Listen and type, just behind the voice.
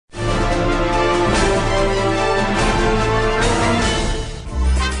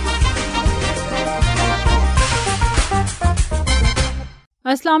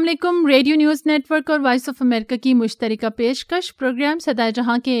السلام علیکم۔ Radio news net work اور وائس آف امریکہ کی مشترکہ پیشکش پروگرام صدائے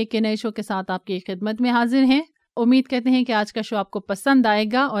جہاں کے ایک نئے شو کے ساتھ آپ کی خدمت میں حاضر ہیں۔ امید کرتے ہیں کہ آج کا شو آپ کو پسند آئے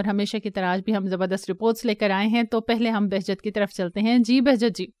گا، اور ہمیشہ کی طرح آج بھی ہم زبردست رپورٹس لے کر آئے ہیں۔ تو پہلے ہم بہجت کی طرف چلتے ہیں۔ جی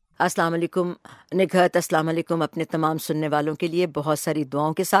بہجت جی۔ السلام علیکم نگہت، السلام علیکم اپنے تمام سننے والوں کے لیے بہت ساری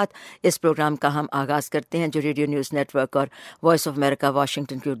دعاؤں کے ساتھ اس پروگرام کا ہم آغاز کرتے ہیں جو ریڈیو نیوز نیٹ ورک اور وائس آف امریکہ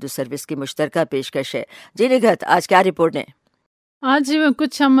واشنگٹن کی اردو سروس کی مشترکہ پیشکش ہے۔ جی نگہت، آج کیا رپورٹ ہے؟ آج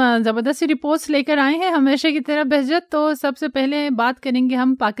کچھ ہم زبردستی رپورٹس لے کر آئے ہیں ہمیشہ کی طرح بہجت۔ تو سب سے پہلے بات کریں گے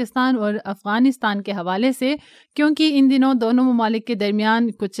ہم پاکستان اور افغانستان کے حوالے سے، کیونکہ ان دنوں دونوں ممالک کے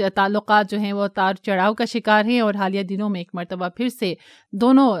درمیان کچھ تعلقات جو ہیں وہ تار چڑھاؤ کا شکار ہیں، اور حالیہ دنوں میں ایک مرتبہ پھر سے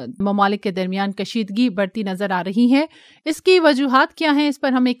دونوں ممالک کے درمیان کشیدگی بڑھتی نظر آ رہی ہے۔ اس کی وجوہات کیا ہیں، اس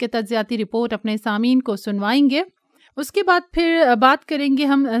پر ہم ایک تجزیاتی رپورٹ اپنے سامعین کو سنوائیں گے۔ اس کے بعد پھر بات کریں گے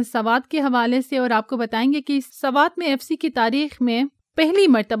ہم سوات کے حوالے سے، اور آپ کو بتائیں گے کہ سوات میں ایف سی کی تاریخ میں پہلی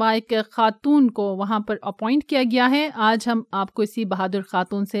مرتبہ ایک خاتون کو وہاں پر اپوائنٹ کیا گیا ہے۔ آج ہم آپ کو اسی بہادر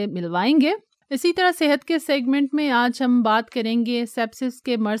خاتون سے ملوائیں گے۔ اسی طرح صحت کے سیگمنٹ میں آج ہم بات کریں گے سیپسس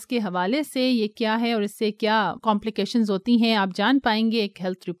کے مرض کے حوالے سے، یہ کیا ہے اور اس سے کیا کمپلیکیشنز ہوتی ہیں، آپ جان پائیں گے ایک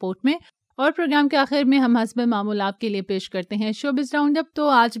ہیلتھ رپورٹ میں۔ اور پروگرام کے آخر میں ہم حسب معمول آپ کے لیے پیش کرتے ہیں شوبز راؤنڈ اپ۔ تو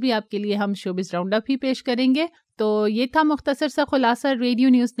آج بھی آپ کے لیے ہم شوبز راؤنڈ اپ ہی پیش کریں گے۔ تو یہ تھا مختصر سا خلاصہ ریڈیو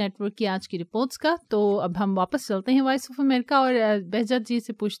نیوز نیٹ ورک کی آج کی رپورٹس کا۔ تو اب ہم واپس چلتے ہیں وائس آف امریکہ، اور بہجت جی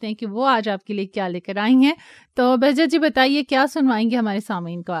سے پوچھتے ہیں کہ وہ آج آپ کے لیے کیا لے کر آئی ہیں۔ تو بہجت جی بتائیے کیا سنوائیں گے ہمارے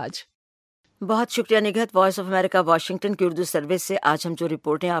سامعین کو آج؟ بہت شکریہ Nighat. Voice of America Washington کی اردو سروس سے آج ہم جو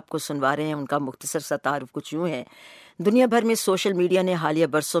رپورٹیں آپ کو سنوا رہے ہیں ان کا مختصر سا تعارف کچھ یوں ہے۔ دنیا بھر میں سوشل میڈیا نے حالیہ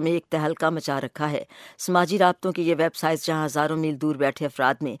برسوں میں ایک تہلکہ مچا رکھا ہے۔ سماجی رابطوں کی یہ ویب سائٹس جہاں ہزاروں میل دور بیٹھے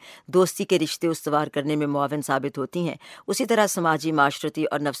افراد میں دوستی کے رشتے استوار کرنے میں معاون ثابت ہوتی ہیں، اسی طرح سماجی، معاشرتی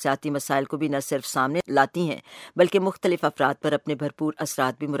اور نفسیاتی مسائل کو بھی نہ صرف سامنے لاتی ہیں بلکہ مختلف افراد پر اپنے بھرپور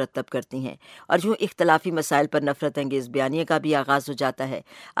اثرات بھی مرتب کرتی ہیں، اور یوں اختلافی مسائل پر نفرت انگیز بیانیے کا بھی آغاز ہو جاتا ہے۔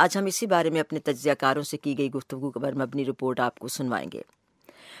 آج ہم اسی بارے میں اپنے تجزیہ کاروں سے کی گئی گفتگو پر مبنی رپورٹ آپ کو سنوائیں گے۔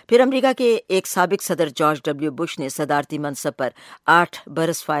 پھر امریکہ کے ایک سابق صدر جارج ڈبلیو بش نے صدارتی منصب پر 8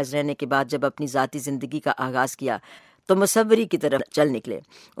 برس فائز رہنے کے بعد جب اپنی ذاتی زندگی کا آغاز کیا تو مصوری کی طرف چل نکلے۔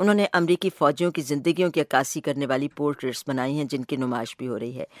 انہوں نے امریکی فوجیوں کی زندگیوں کی عکاسی کرنے والی پورٹریٹس بنائی ہیں جن کی نمائش بھی ہو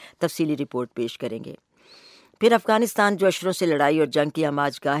رہی ہے۔ تفصیلی رپورٹ پیش کریں گے۔ پھر افغانستان جو اشروں سے لڑائی اور جنگ کی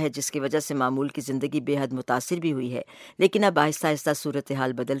آماج گاہ ہے، جس کی وجہ سے معمول کی زندگی بے حد متاثر بھی ہوئی ہے، لیکن اب آہستہ آہستہ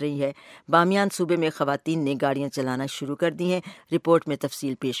صورتحال بدل رہی ہے۔ بامیان صوبے میں خواتین نے گاڑیاں چلانا شروع کر دی ہیں۔ رپورٹ میں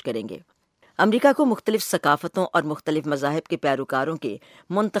تفصیل پیش کریں گے۔ امریکہ کو مختلف ثقافتوں اور مختلف مذاہب کے پیروکاروں کے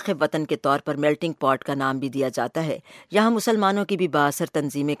منتخب وطن کے طور پر میلٹنگ پاٹ کا نام بھی دیا جاتا ہے۔ یہاں مسلمانوں کی بھی بااثر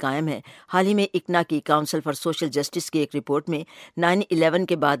تنظیمیں قائم ہیں۔ حال ہی میں اکنا کی کاؤنسل فار سوشل جسٹس کی ایک رپورٹ میں 9/11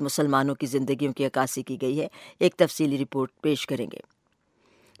 کے بعد مسلمانوں کی زندگیوں کی عکاسی کی گئی ہے۔ ایک تفصیلی رپورٹ پیش کریں گے۔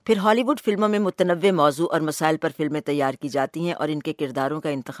 پھر ہالی ووڈ فلموں میں متنوع موضوع اور مسائل پر فلمیں تیار کی جاتی ہیں، اور ان کے کرداروں کا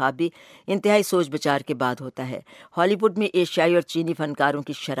انتخاب بھی انتہائی سوچ بچار کے بعد ہوتا ہے۔ ہالی ووڈ میں ایشیائی اور چینی فنکاروں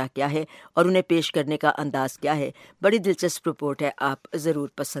کی شرح کیا ہے اور انہیں پیش کرنے کا انداز کیا ہے؟ بڑی دلچسپ رپورٹ ہے، آپ ضرور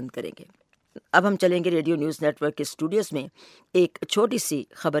پسند کریں گے۔ اب ہم چلیں گے ریڈیو نیوز نیٹ ورک کے اسٹوڈیوز میں ایک چھوٹی سی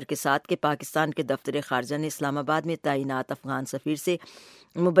خبر کے ساتھ کہ پاکستان کے دفتر خارجہ نے اسلام آباد میں تعینات افغان سفیر سے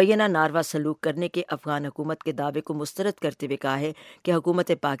مبینہ ناروا سلوک کرنے کے افغان حکومت کے دعوے کو مسترد کرتے ہوئے کہا ہے کہ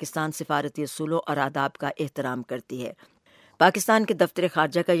حکومت پاکستان سفارتی اصولوں اور آداب کا احترام کرتی ہے۔ پاکستان کے دفتر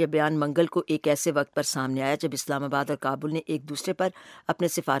خارجہ کا یہ بیان منگل کو ایک ایسے وقت پر سامنے آیا جب اسلام آباد اور کابل نے ایک دوسرے پر اپنے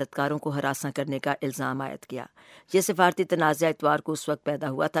سفارتکاروں کو ہراساں کرنے کا الزام عائد کیا۔ یہ سفارتی تنازع اتوار کو اس وقت پیدا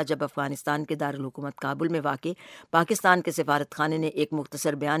ہوا تھا جب افغانستان کے دارالحکومت کابل میں واقع پاکستان کے سفارت خانے نے ایک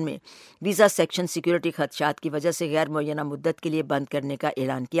مختصر بیان میں ویزا سیکشن سیکیورٹی خدشات کی وجہ سے غیر معینہ مدت کے لیے بند کرنے کا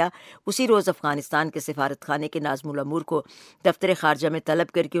اعلان کیا۔ اسی روز افغانستان کے سفارت خانے کے ناظم الامور کو دفتر خارجہ میں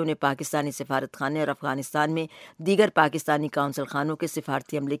طلب کر کے انہیں پاکستانی سفارت خانے اور افغانستان میں دیگر پاکستانی کونسل خانوں کے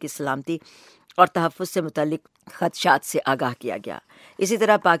سفارتی عملے کی سلامتی اور تحفظ سے متعلق خدشات سے آگاہ کیا گیا۔ اسی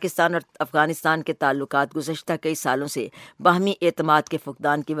طرح پاکستان اور افغانستان کے تعلقات گزشتہ کئی سالوں سے باہمی اعتماد کے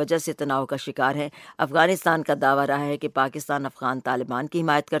فقدان کی وجہ سے تناؤ کا شکار ہیں۔ افغانستان کا دعویٰ رہا ہے کہ پاکستان افغان طالبان کی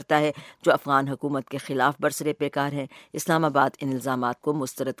حمایت کرتا ہے جو افغان حکومت کے خلاف برسر پیکار ہیں۔ اسلام آباد ان الزامات کو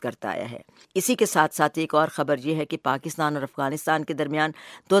مسترد کرتا آیا ہے۔ اسی کے ساتھ ساتھ ایک اور خبر یہ ہے کہ پاکستان اور افغانستان کے درمیان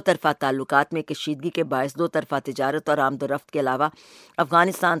دو طرفہ تعلقات میں کشیدگی کے باعث دو طرفہ تجارت اور آمد و رفت کے علاوہ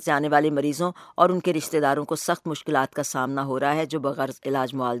افغانستان سے آنے والے مریضوں اور ان کے رشتہ داروں کو سخت مشکلات کا سامنا ہو رہا ہے جو بغرض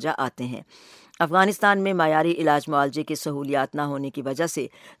علاج معالجہ آتے ہیں۔ افغانستان میں معیاری علاج معالجے کی سہولیات نہ ہونے کی وجہ سے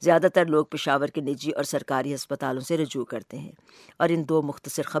زیادہ تر لوگ پشاور کے نجی اور سرکاری ہسپتالوں سے رجوع کرتے ہیں۔ اور ان دو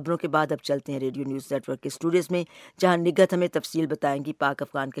مختصر خبروں کے بعد اب چلتے ہیں ریڈیو نیوز نیٹ ورک کے اسٹوڈیوز میں، جہاں نگہت ہمیں تفصیل بتائیں گی پاک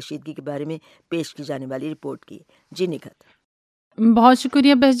افغان کشیدگی کے بارے میں پیش کی جانے والی رپورٹ کی۔ جی نگہت۔ بہت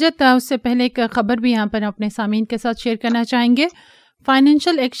شکریہ بہجت. اس سے پہلے ایک خبر بھی یہاں پر اپنے سامعین کے ساتھ شیئر کرنا چاہیں گے.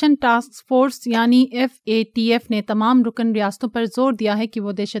 فائنینشل ایکشن ٹاسک فورس یعنی FATF نے تمام رکن ریاستوں پر زور دیا ہے کہ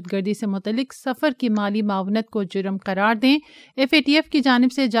وہ دہشت گردی سے متعلق سفر کی مالی معاونت کو جرم قرار دیں. FATF کی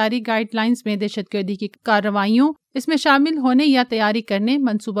جانب سے جاری گائیڈ لائنز میں دہشت گردی کی کارروائیوں، اس میں شامل ہونے یا تیاری کرنے،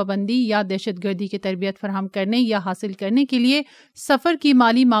 منصوبہ بندی یا دہشت گردی کی تربیت فراہم کرنے یا حاصل کرنے کے لیے سفر کی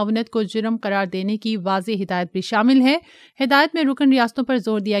مالی معاونت کو جرم قرار دینے کی واضح ہدایت بھی شامل ہے. ہدایت میں رکن ریاستوں پر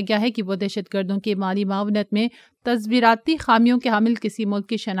زور دیا گیا ہے کہ وہ دہشت گردوں کی مالی معاونت میں تصویراتی خامیوں کے حامل کسی ملک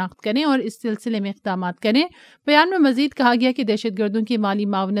کی شناخت کریں اور اس سلسلے میں اقدامات کریں. بیان میں مزید کہا گیا کہ دہشت گردوں کی مالی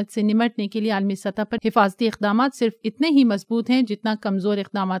معاونت سے نمٹنے کے لیے عالمی سطح پر حفاظتی اقدامات صرف اتنے ہی مضبوط ہیں جتنا کمزور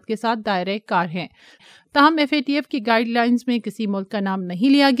اقدامات کے ساتھ دائرۂ کار ہیں. تاہم FATF کی گائیڈ لائنز میں کسی ملک کا نام نہیں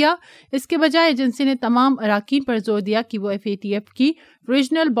لیا گیا. اس کے بجائے ایجنسی نے تمام اراکین پر زور دیا کہ وہ FATF کی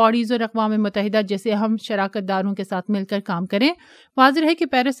ریجنل باڈیز اور اقوام متحدہ جیسے اہم شراکت داروں کے ساتھ مل کر کام کریں. واضح ہے کہ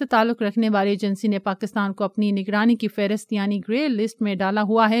پیرس سے تعلق رکھنے والی ایجنسی نے پاکستان کو اپنی نگرانی کی فہرست یعنی گرے لسٹ میں ڈالا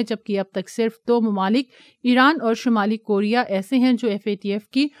ہوا ہے، جبکہ اب تک صرف 2 ممالک ایران اور شمالی کوریا ایسے ہیں جو FATF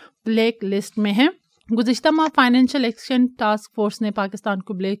کی بلیک لسٹ میں ہیں. گزشتہ ماہ فائنینشل ایکشن ٹاسک فورس نے پاکستان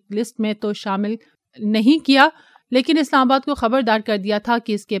کو بلیک لسٹ میں تو شامل نہیں کیا، لیکن اسلام آباد کو خبردار کر دیا تھا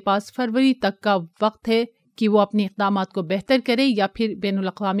کہ اس کے پاس فروری تک کا وقت ہے کہ وہ اپنی اقدامات کو بہتر کرے یا پھر بین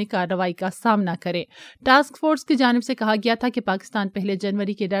الاقوامی کارروائی کا سامنا کرے. ٹاسک فورس کی جانب سے کہا گیا تھا کہ پاکستان پہلے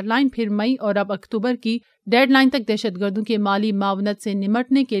جنوری کی ڈیڈ لائن، پھر مئی اور اب اکتوبر کی ڈیڈ لائن تک دہشت گردوں کی مالی معاونت سے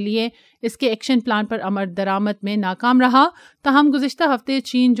نمٹنے کے لیے اس کے ایکشن پلان پر عمل درآمد میں ناکام رہا. تاہم گزشتہ ہفتے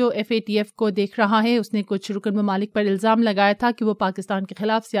چین جو FATF کو دیکھ رہا ہے، اس نے کچھ رکن ممالک پر الزام لگایا تھا کہ وہ پاکستان کے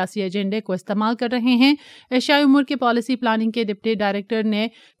خلاف سیاسی ایجنڈے کو استعمال کر رہے ہیں. ایشیائی امور کے پالیسی پلاننگ کے ڈپٹی ڈائریکٹر نے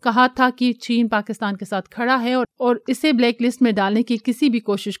کہا تھا کہ چین پاکستان کے ساتھ کھڑا ہے اور اسے بلیک لسٹ میں ڈالنے کی کسی بھی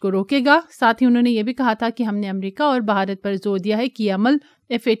کوشش کو روکے گا. ساتھ ہی انہوں نے یہ بھی کہا تھا کہ ہم نے امریکہ اور بھارت پر زور دیا ہے کہ یہ عمل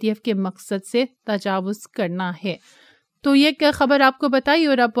FATF کے مقصد سے تجاوز کرنا ہے. تو یہ ایک خبر آپ کو بتائی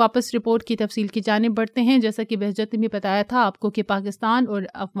اور اب واپس رپورٹ کی تفصیل کی جانب بڑھتے ہیں. جیسا کہ بہجت نے بھی بتایا تھا آپ کو کہ پاکستان اور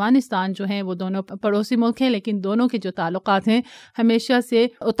افغانستان جو ہیں وہ دونوں پڑوسی ملک ہیں، لیکن دونوں کے جو تعلقات ہیں ہمیشہ سے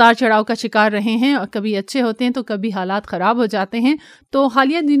اتار چڑھاؤ کا شکار رہے ہیں اور کبھی اچھے ہوتے ہیں تو کبھی حالات خراب ہو جاتے ہیں. تو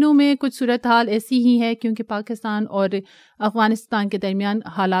حالیہ دنوں میں کچھ صورتحال ایسی ہی ہے کیونکہ پاکستان اور افغانستان کے درمیان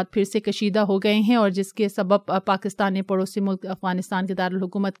حالات پھر سے کشیدہ ہو گئے ہیں اور جس کے سبب پاکستان نے پڑوسی ملک افغانستان کے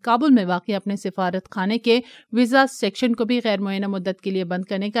دارالحکومت کابل میں واقع اپنے سفارت خانے کے ویزا سیکشن کو بھی غیر معینہ مدت کے لیے بند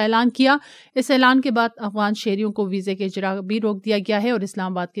کرنے کا اعلان کیا. اس اعلان کے بعد افغان شہریوں کو ویزے کے اجراء بھی روک دیا گیا ہے اور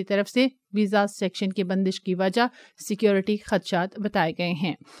اسلام آباد کی طرف سے ویزا سیکشن کی بندش کی وجہ سیکیورٹی خدشات بتائے گئے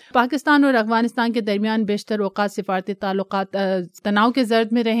ہیں. پاکستان اور افغانستان کے درمیان بیشتر اوقات سفارتی تعلقات تناؤ کے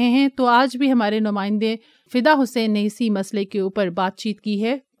زرد میں رہے ہیں. تو آج بھی ہمارے نمائندے فدا حسین نے اسی مسئلے کے اوپر بات چیت کی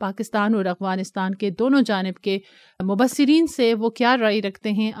ہے. پاکستان اور افغانستان کے دونوں جانب کے مبصرین سے وہ کیا رائے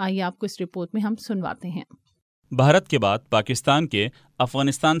رکھتے ہیں، آئیے آپ کو اس رپورٹ میں ہم سنواتے ہیں. بھارت کے بعد پاکستان کے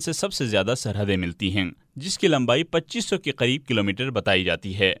افغانستان سے سب سے زیادہ سرحدیں ملتی ہیں، جس کی لمبائی 2500 کے قریب کلومیٹر بتائی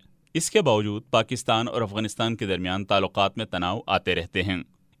جاتی ہے. اس کے باوجود پاکستان اور افغانستان کے درمیان تعلقات میں تناؤ آتے رہتے ہیں.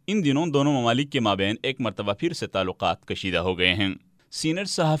 ان دنوں دونوں ممالک کے مابین ایک مرتبہ پھر سے تعلقات کشیدہ ہو گئے ہیں. سینئر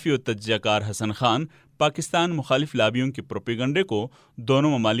صحافی اور تجزیہ کار حسن خان پاکستان مخالف لابیوں کے پروپیگنڈے کو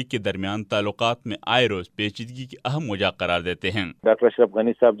دونوں ممالک کے درمیان تعلقات میں آئے روز پیچیدگی کی اہم وجہ قرار دیتے ہیں. ڈاکٹر اشرف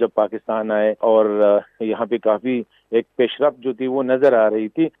غنی صاحب جب پاکستان آئے اور یہاں پہ کافی ایک پیش رفت جو تھی وہ نظر آ رہی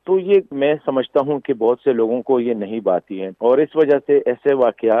تھی، تو یہ میں سمجھتا ہوں کہ بہت سے لوگوں کو یہ نہیں باتی ہے اور اس وجہ سے ایسے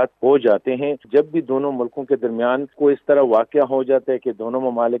واقعات ہو جاتے ہیں. جب بھی دونوں ملکوں کے درمیان کوئی اس طرح واقعہ ہو جاتا ہے کہ دونوں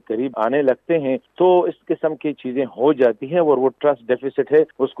ممالک قریب آنے لگتے ہیں تو اس قسم کی چیزیں ہو جاتی ہیں اور وہ ٹرسٹ ڈیفیسٹ ہے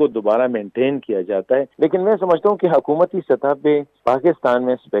اس کو دوبارہ مینٹین کیا جاتا ہے. لیکن میں سمجھتا ہوں کہ حکومتی سطح پہ پاکستان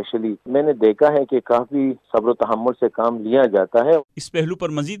میں اسپیشلی میں نے دیکھا ہے کہ کافی صبر و تحمل سے کام لیا جاتا ہے. اس پہلو پر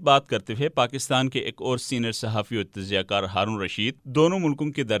مزید بات کرتے ہوئے پاکستان کے ایک اور سینئر صحافی اور تجزیہ کار ہارون رشید دونوں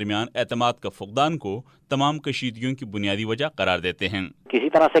ملکوں کے درمیان اعتماد کا فقدان کو تمام کشیدگیوں کی بنیادی وجہ قرار دیتے ہیں. کسی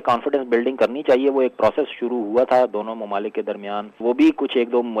طرح سے کانفیڈنس بلڈنگ کرنی چاہیے. وہ ایک پروسیس شروع ہوا تھا دونوں ممالک کے درمیان، وہ بھی کچھ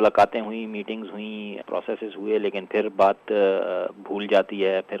ایک دو ملاقاتیں ہوئی، میٹنگز ہوئیں، پروسیسز ہوئے، لیکن پھر بات بھول جاتی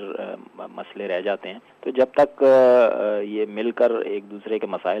ہے، پھر مسئلے رہ جاتے ہیں. تو جب تک یہ مل کر ایک دوسرے کے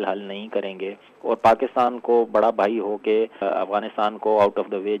مسائل حل نہیں کریں گے اور پاکستان کو بڑا بھائی ہو کے افغانستان کو آؤٹ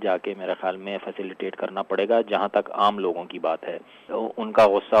آف دا وے جا کے میرے خیال میں فیسیلیٹیٹ کرنا پڑے گا. جہاں تک عام لوگوں کی بات ہے، ان کا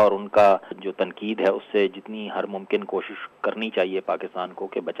غصہ اور ان کا جو تنقید ہے اس سے جتنی ہر ممکن کوشش کرنی چاہیے پاکستان کو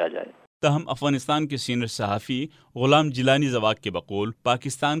کہ بچا جائے. تاہم افغانستان کے سینئر صحافی غلام جیلانی زواق کے بقول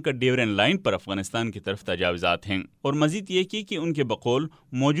پاکستان کا ڈیورین لائن پر افغانستان کی طرف تجاوزات ہیں اور مزید یہ کہ ان کے بقول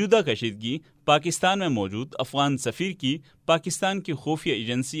موجودہ کشیدگی پاکستان میں موجود افغان سفیر کی پاکستان کی خفیہ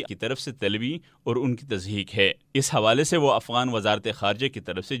ایجنسی کی طرف سے طلبی اور ان کی تصدیق ہے۔ اس حوالے سے وہ افغان وزارت خارجہ کی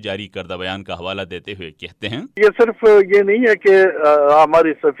طرف سے جاری کردہ بیان کا حوالہ دیتے ہوئے کہتے ہیں، یہ صرف یہ نہیں ہے کہ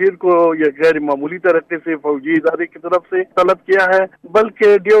ہمارے سفیر کو یہ غیر معمولی طریقے سے فوجی ادارے کی طرف سے طلب کیا ہے،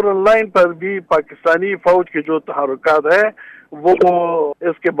 بلکہ ڈیورن لائن پر بھی پاکستانی فوج کے جو تحرکات ہیں وہ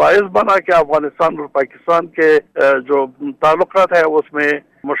اس کے باعث بنا کہ افغانستان اور پاکستان کے جو تعلقات ہیں اس میں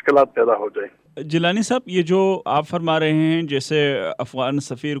مشکلات پیدا ہو جائیں۔ جیلانی صاحب، یہ جو آپ فرما رہے ہیں جیسے افغان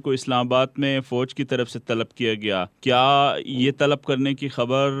سفیر کو اسلام آباد میں فوج کی طرف سے طلب کیا گیا، کیا یہ طلب کرنے کی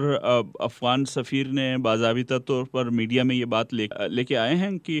خبر افغان سفیر نے باضابطہ طور پر میڈیا میں یہ بات لے کے آئے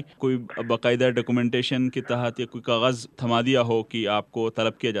ہیں کہ کوئی باقاعدہ ڈاکومنٹیشن کے تحت یا کوئی کاغذ تھما دیا ہو کہ آپ کو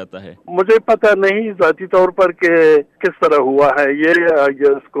طلب کیا جاتا ہے؟ مجھے پتہ نہیں ذاتی طور پر کہ کس طرح ہوا ہے یہ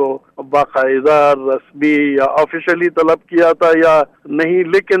اس کو باقاعدہ رسمی یا آفیشلی طلب کیا تھا یا نہیں،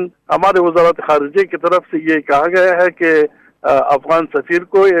 لیکن ہمارے وزارت خارجہ کی طرف سے یہ کہا گیا ہے کہ افغان سفیر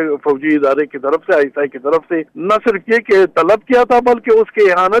کو فوجی ادارے کی طرف سے ISI کی طرف سے نہ صرف یہ کہ طلب کیا تھا بلکہ اس کی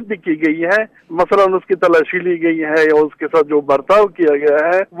احانت بھی کی گئی ہے، مثلا اس کی تلاشی لی گئی ہے یا اس کے ساتھ جو برتاؤ کیا گیا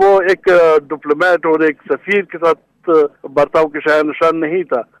ہے وہ ایک ڈپلومیٹ اور ایک سفیر کے ساتھ برتاؤ کے شاید نشان نہیں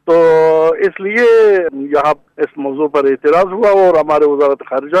تھا، تو اس لیے یہاں اس موضوع پر اعتراض ہوا اور ہمارے وزارت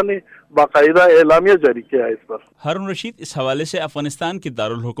خارجہ نے باقاعدہ اعلامیہ جاری کیا ہے اس پر۔ ہارون رشید اس حوالے سے افغانستان کے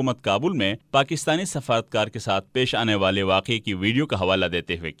دارالحکومت کابل میں پاکستانی سفارتکار کے ساتھ پیش آنے والے واقعے کی ویڈیو کا حوالہ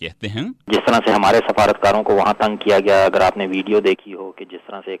دیتے ہوئے کہتے ہیں، جس طرح سے ہمارے سفارتکاروں کو وہاں تنگ کیا گیا، اگر آپ نے ویڈیو دیکھی ہو کہ جس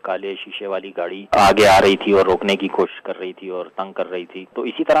طرح سے کالے شیشے والی گاڑی آگے آ رہی تھی اور روکنے کی کوشش کر رہی تھی اور تنگ کر رہی تھی، تو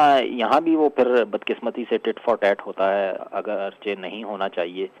اسی طرح یہاں بھی وہ پھر بدقسمتی سے ٹٹ فار ٹیٹ ہوتا ہے، اگرچہ نہیں ہونا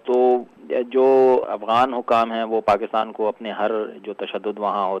چاہیے۔ تو جو افغان حکام ہیں وہ پاکستان کو اپنے ہر جو تشدد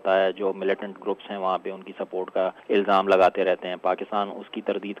وہاں ہوتا ہے، جو ملیٹنٹ گروپس ہیں وہاں پہ ان کی سپورٹ کا الزام لگاتے رہتے ہیں، پاکستان اس کی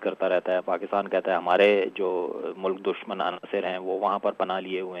تردید کرتا رہتا ہے، پاکستان کہتا ہے ہمارے جو ملک دشمن عناصر ہیں وہ وہاں پر پناہ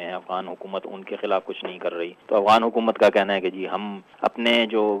لیے ہوئے ہیں، افغان حکومت ان کے خلاف کچھ نہیں کر رہی۔ تو افغان حکومت کا کہنا ہے کہ جی ہم اپنے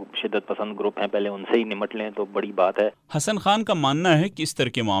جو شدت پسند گروپ ہیں پہلے ان سے ہی نمٹ لیں تو بڑی بات ہے۔ حسن خان کا ماننا ہے کہ اس طرح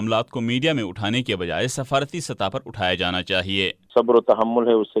کے معاملات کو میڈیا میں اٹھانے کے بجائے سفارتی سطح پر اٹھایا جانا چاہیے۔ صبر و تحمل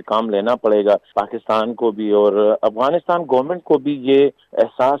ہے، اس سے کام لینا پڑے گا پاکستان کو بھی اور افغانستان گورنمنٹ کو بھی یہ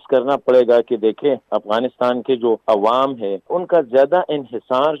احساس کرنا پڑے گا کہ دیکھیں افغانستان کے جو عوام ہے ان کا زیادہ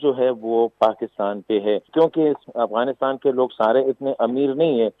انحصار جو ہے وہ پاکستان پہ ہے، کیونکہ افغانستان کے لوگ سارے اتنے امیر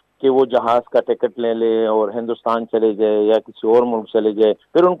نہیں ہیں کہ وہ جہاز کا ٹکٹ لے لے اور ہندوستان چلے جائے یا کسی اور ملک چلے جائے،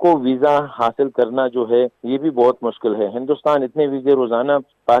 پھر ان کو ویزا حاصل کرنا جو ہے یہ بھی بہت مشکل ہے۔ ہندوستان اتنے ویزے روزانہ،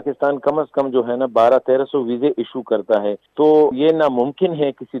 پاکستان کم از کم جو ہے نا 1200-1300 ویزے ایشو کرتا ہے، تو یہ ناممکن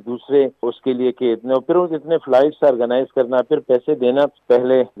ہے کسی دوسرے اس کے لیے کہ اتنے فلائٹس آرگنائز کرنا، پھر پیسے دینا۔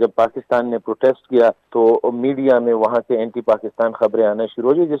 پہلے جب پاکستان نے پروٹیسٹ کیا تو میڈیا میں وہاں سے اینٹی پاکستان خبریں آنا شروع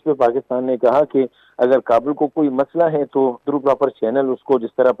ہو گئی، جس پہ پاکستان نے کہا کہ اگر کابل کو کوئی مسئلہ ہے تو تھرو پراپر چینل اس کو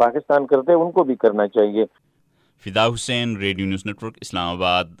جس طرح پاکستان کرتے ہیں ان کو بھی کرنا چاہیے۔ فدا Hussain, radio news network, اسلام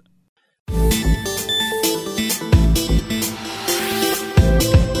آباد۔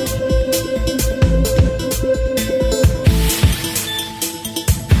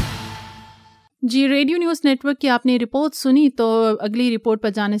 جی، ریڈیو نیوز نیٹ ورک کی آپ نے رپورٹ سنی، تو اگلی رپورٹ پر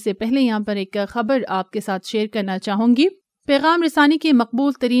جانے سے پہلے یہاں پر ایک خبر آپ کے ساتھ شیئر کرنا چاہوں گی۔ پیغام رسانی کی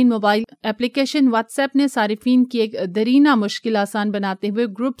مقبول ترین موبائل ایپلیکیشن واٹس ایپ نے صارفین کی ایک درینہ مشکل آسان بناتے ہوئے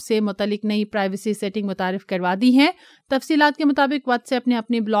گروپ سے متعلق نئی پرائیویسی سیٹنگ متعارف کروا دی ہے۔ تفصیلات کے مطابق واٹس ایپ نے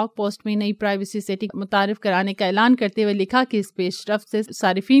اپنی بلاگ پوسٹ میں نئی پرائیویسی سیٹنگ متعارف کرانے کا اعلان کرتے ہوئے لکھا کہ اس پیش رفت سے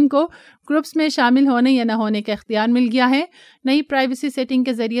صارفین کو گروپس میں شامل ہونے یا نہ ہونے کا اختیار مل گیا ہے۔ نئی پرائیویسی سیٹنگ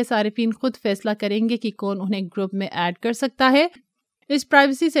کے ذریعے صارفین خود فیصلہ کریں گے کہ کون انہیں گروپ میں ایڈ کر سکتا ہے۔ اس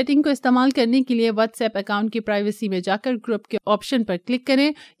پرائیویسی سیٹنگ کو استعمال کرنے کے لیے واٹس ایپ اکاؤنٹ کی پرائیویسی میں جا کر گروپ کے آپشن پر کلک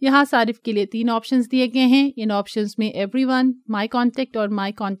کریں۔ یہاں صارف کے لیے 3 آپشنز دیے گئے ہیں۔ ان آپشنز میں ایوری ون، مائی کانٹیکٹ اور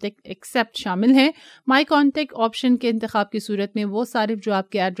مائی کانٹیکٹ ایکسیپٹ شامل ہیں۔ مائی کانٹیکٹ آپشن کے انتخاب کی صورت میں وہ صارف جو آپ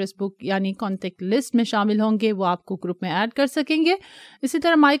کے ایڈریس بک یعنی کانٹیکٹ لسٹ میں شامل ہوں گے وہ آپ کو گروپ میں ایڈ کر سکیں گے۔ اسی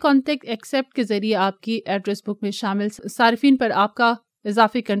طرح مائی کانٹیکٹ ایکسیپٹ کے ذریعے آپ کی ایڈریس بک میں شامل صارفین پر آپ کا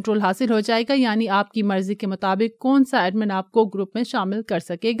اضافی کنٹرول حاصل ہو جائے گا، یعنی آپ کی مرضی کے مطابق کون سا ایڈمن آپ کو گروپ میں شامل کر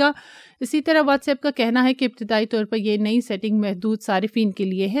سکے گا۔ اسی طرح واٹس ایپ کا کہنا ہے کہ ابتدائی طور پر یہ نئی سیٹنگ محدود صارفین کے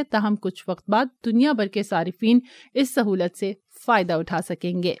لیے ہے، تاہم کچھ وقت بعد دنیا بھر کے صارفین اس سہولت سے فائدہ اٹھا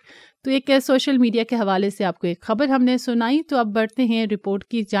سکیں گے۔ تو ایک سوشل میڈیا کے حوالے سے آپ کو ایک خبر ہم نے سنائی، تو اب بڑھتے ہیں رپورٹ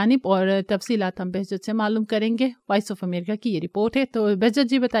کی جانب اور تفصیلات ہم بہجت سے معلوم کریں گے۔ وائس آف امریکہ کی یہ رپورٹ ہے، تو بہجت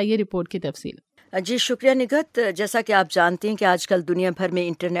جی بتائیے رپورٹ کی تفصیل۔ جی شکریہ نگہت. جیسا کہ آپ جانتے ہیں کہ آج کل دنیا بھر میں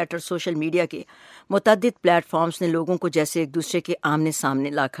انٹرنیٹ اور سوشل میڈیا کے متعدد پلیٹ فارمز نے لوگوں کو جیسے ایک دوسرے کے آمنے سامنے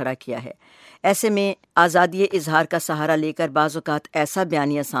لا کھڑا کیا ہے. ایسے میں آزادی اظہار کا سہارا لے کر بعض اوقات ایسا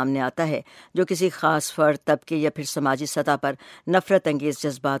بیانیہ سامنے آتا ہے جو کسی خاص فرد، طبقے یا پھر سماجی سطح پر نفرت انگیز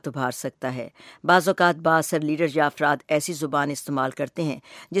جذبات ابھار سکتا ہے. بعض اوقات بااثر لیڈر یا افراد ایسی زبان استعمال کرتے ہیں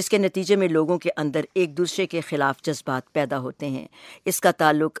جس کے نتیجے میں لوگوں کے اندر ایک دوسرے کے خلاف جذبات پیدا ہوتے ہیں. اس کا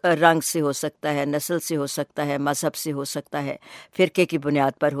تعلق رنگ سے ہو سکتا ہے، نسل سے ہو سکتا ہے، مذہب سے ہو سکتا ہے، فرقے کی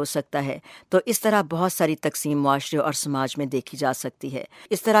بنیاد پر ہو سکتا ہے. تو اس طرح بہت ساری تقسیم معاشرے اور سماج میں دیکھی جا سکتی ہے.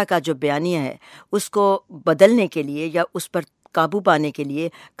 اس طرح کا جو بیانیہ ہے اس کو بدلنے کے لیے یا اس پر قابو پانے کے لیے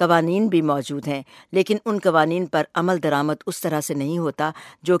قوانین بھی موجود ہیں، لیکن ان قوانین پر عمل درآمد اس طرح سے نہیں ہوتا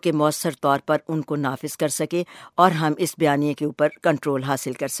جو کہ مؤثر طور پر ان کو نافذ کر سکے اور ہم اس بیانیے کے اوپر کنٹرول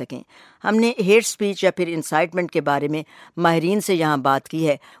حاصل کر سکیں. ہم نے ہیٹ سپیچ یا پھر انسائٹمنٹ کے بارے میں ماہرین سے یہاں بات کی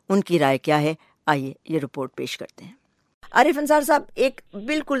ہے. ان کی رائے کیا ہے، آئیے یہ رپورٹ پیش کرتے ہیں. عارف انصار صاحب، ایک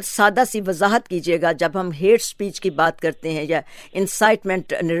بالکل سادہ سی وضاحت کیجیے گا جب ہم ہیٹ سپیچ کی بات کرتے ہیں یا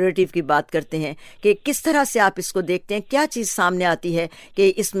انسائٹمنٹ نیریٹو کی بات کرتے ہیں کہ کس طرح سے آپ اس کو دیکھتے ہیں، کیا چیز سامنے آتی ہے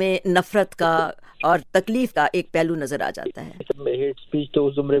کہ اس میں نفرت کا اور تکلیف کا ایک پہلو نظر آ جاتا ہے؟ ہیٹ سپیچ تو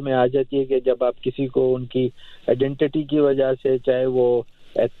اس زمرے میں آ جاتی ہے کہ جب آپ کسی کو ان کی آئیڈینٹی کی وجہ سے، چاہے وہ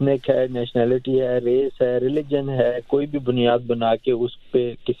ایتھنک ہے، نیشنلٹی ہے، ریس ہے، ریلیجن ہے، کوئی بھی بنیاد بنا کے اس پہ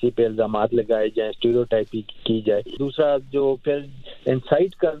کسی پہ الزامات لگائے جائیں، اسٹیریوٹائپنگ کی جائے. دوسرا جو پھر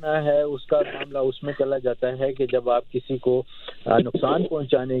انسائٹ کرنا ہے اس کا معاملہ اس میں چلا جاتا ہے کہ جب آپ کسی کو نقصان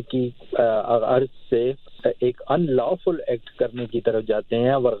پہنچانے کی غرض سے ایک ان لافل ایکٹ کرنے کی طرف جاتے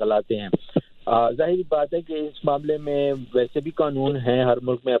ہیں، ورغلاتے ہیں. ظاہری بات ہے کہ اس معاملے میں ویسے بھی قانون ہیں، ہر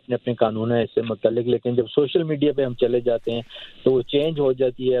ملک میں اپنے اپنے قانون ہیں اس سے متعلق، لیکن جب سوشل میڈیا پہ ہم چلے جاتے ہیں تو وہ چینج ہو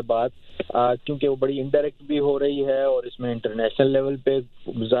جاتی ہے بات، کیونکہ وہ بڑی انڈائریکٹ بھی ہو رہی ہے اور اس میں انٹرنیشنل لیول پہ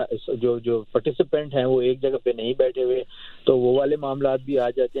جو پارٹیسپینٹ ہیں وہ ایک جگہ پہ نہیں بیٹھے ہوئے، تو وہ والے معاملات بھی آ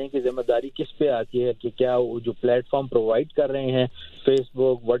جاتے ہیں کہ ذمہ داری کس پہ آتی ہے کہ کیا وہ جو پلیٹ فارم پرووائڈ کر رہے ہیں، فیس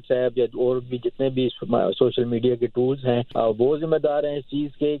بک، واٹس ایپ یا اور بھی جتنے بھی سوشل میڈیا کے ٹولز ہیں، وہ ذمہ دار ہیں اس چیز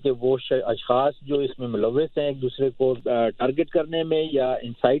کے کہ وہ اشخاص جو اس میں ملوث ہیں ایک دوسرے کو ٹارگٹ کرنے میں یا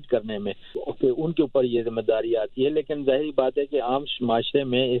انسائٹ کرنے میں، ان کے اوپر یہ ذمہ داری آتی ہے. لیکن ظاہری بات ہے کہ عام معاشرے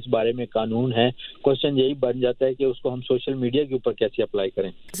میں اس بارے میں قانون ہے. کوشچن یہی بن جاتا ہے کہ اس کو ہم سوشل میڈیا کے اوپر کیسے اپلائی کریں.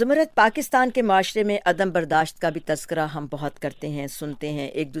 زمرت، پاکستان کے معاشرے میں عدم برداشت کا بھی تذکرہ ہم بہت کرتے ہیں، سنتے ہیں.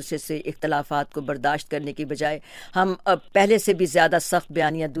 ایک دوسرے سے اختلافات کو برداشت کرنے کی بجائے ہم پہلے سے بھی زیادہ سخت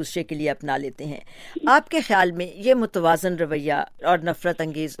بیانیہ دوسرے کے لیے اپنا لیتے ہیں. آپ کے خیال میں یہ متوازن رویہ اور نفرت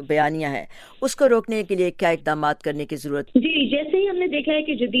انگیز بیانیہ ہے، اس کو روکنے کے لیے کیا اقدامات کرنے کی ضرورت؟ جی، جیسے ہی ہم نے دیکھا ہے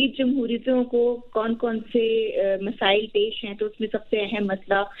کہ جدید جمہوریتوں کو کون کون سے مسائل پیش ہیں، تو اس میں سب سے اہم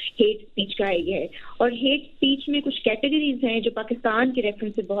مسئلہ ہیٹ سپیچ کا ہی ہے. اور ہیٹ سپیچ میں کچھ کیٹیگریز ہیں جو پاکستان کے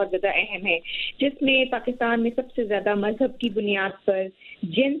ریفرنس سے بہت زیادہ اہم ہے، جس میں پاکستان میں سب سے زیادہ مذہب کی بنیاد پر،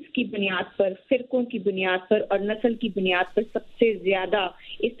 جنس کی بنیاد پر، فرقوں کی بنیاد پر اور نسل کی بنیاد پر سب سے زیادہ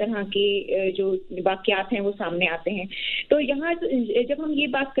اس طرح کے جو واقعات ہیں وہ سامنے آتے ہیں. تو یہاں جب ہم یہ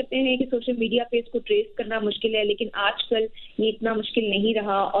بات کرتے ہیں کہ سوشل میڈیا پہ اس کو ٹریس کرنا مشکل ہے، لیکن آج کل یہ اتنا مشکل نہیں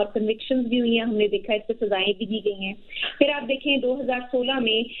رہا اور کنوکشنز بھی ہوئی ہیں، ہم نے دیکھا اس پہ سزائیں بھی دی گئی ہیں. پھر آپ دیکھیں 2016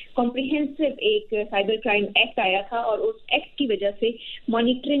 میں کمپریہنسو ایک سائبر کرائم ایکٹ آیا تھا اور اس ایکٹ کی وجہ سے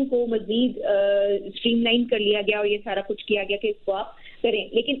مانیٹرنگ کو مزید اسٹریم لائن کر لیا گیا اور یہ سارا کچھ کیا گیا کہ اس کو آپ کریں.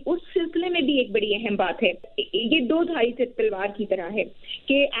 لیکن اس سلسلے میں بھی ایک بڑی اہم بات ہے، یہ دو دھاری سے تلوار کی طرح ہے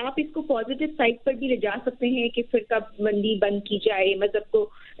کہ آپ اس کو پازیٹیو سائڈ پر بھی لے جا سکتے ہیں کہ فرقہ بندی بند کی جائے، مذہب کو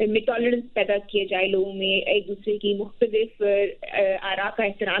ٹالرنس پیدا کیا جائے، لوگوں میں ایک دوسرے کی مختلف آراء کا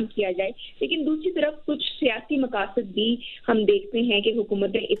احترام کیا جائے. لیکن دوسری طرف کچھ سیاسی مقاصد بھی ہم دیکھتے ہیں کہ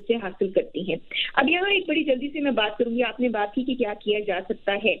حکومتیں اس سے حاصل کرتی ہیں. اب یہاں ایک بڑی جلدی سے میں بات کروں گی، آپ نے بات کی کہ کیا کیا جا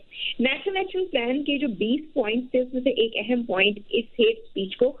سکتا ہے. نیشنل ایکشن پلان کے جو 20 پوائنٹ تھے اس میں سے ایک اہم پوائنٹ اس ہیٹ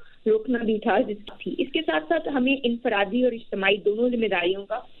سپیچ کو روکنا بھی تھا جس تھی. اس کے ساتھ ساتھ ہمیں انفرادی اور اجتماعی دونوں ذمہ داریوں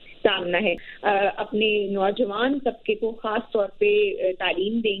کا سامنا ہے. اپنے نوجوان طبقے کو خاص طور پہ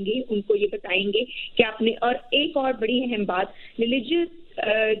تعلیم دیں گے، ان کو یہ بتائیں گے کہ اپنے، اور ایک اور بڑی اہم بات، ریلیجیس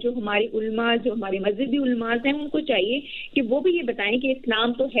جو ہمارے علماء، جو ہمارے مذہبی علماء ہیں، ان کو چاہیے کہ وہ بھی یہ بتائیں کہ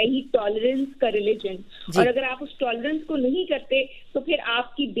اسلام تو ہے ہی ٹالرنس کا ریلیجن، اور اگر آپ اس ٹالرنس کو نہیں کرتے تو پھر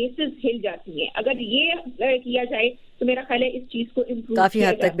آپ کی بیسز ہل جاتی ہیں. اگر یہ کیا جائے تو میرا خیال ہے اس چیز کو امپروو کافی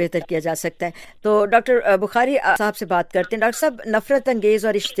حد تک بہتر کیا جا سکتا ہے. تو ڈاکٹر بخاری صاحب سے بات کرتے ہیں. ڈاکٹر صاحب، نفرت انگیز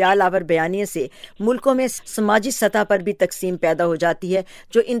اور اشتعال آور بیانیے سے ملکوں میں سماجی سطح پر بھی تقسیم پیدا ہو جاتی ہے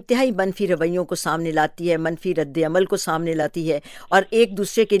جو انتہائی منفی رویوں کو سامنے لاتی ہے، منفی رد عمل کو سامنے لاتی ہے اور ایک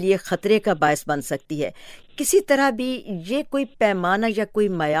دوسرے کے لیے خطرے کا باعث بن سکتی ہے. کسی طرح بھی یہ کوئی پیمانہ یا کوئی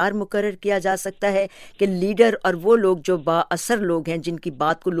معیار مقرر کیا جا سکتا ہے کہ لیڈر اور وہ لوگ جو با اثر لوگ ہیں، جن کی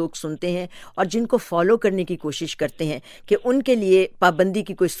بات کو لوگ سنتے ہیں اور جن کو فالو کرنے کی کوشش کرتے ہیں، کہ ان کے لیے پابندی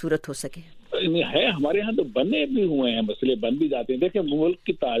کی کوئی صورت ہو سکے؟ ہے ہمارے ہاں تو بنے بھی ہوئے ہیں، مسئلے بن بھی جاتے ہیں. دیکھیں ملک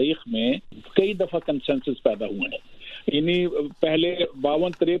کی تاریخ میں کئی دفعہ کنسنسس پیدا ہوئے ہیں، یعنی پہلے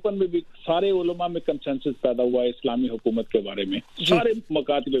 52-53 میں بھی سارے علماء میں کنسنسس پیدا ہوا ہے اسلامی حکومت کے بارے میں، سارے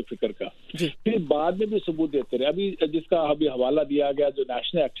مکاتب فکر کا. پھر بعد میں بھی ثبوت دیتے رہے. ابھی جس کا ابھی حوالہ دیا گیا جو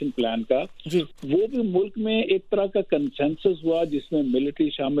نیشنل ایکشن پلان کا، وہ بھی ملک میں ایک طرح کا کنسنسس ہوا جس میں ملٹری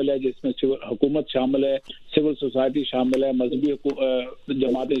شامل ہے، جس میں حکومت شامل ہے، سول سوسائٹی شامل ہے، مذہبی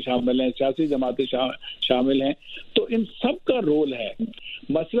جماعتیں شامل ہیں، سیاسی جماعتیں شامل ہیں. تو ان سب کا رول ہے.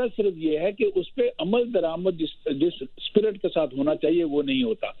 مسئلہ صرف یہ ہے کہ اس پہ عمل درآمد جس اسپرٹ کے ساتھ ہونا چاہیے وہ نہیں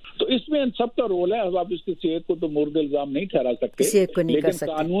ہوتا. تو اس میں ان سب کا رول ہے. اب آپ اس کی صحت کو تو مورد الزام نہیں ٹھہرا سکتے، لیکن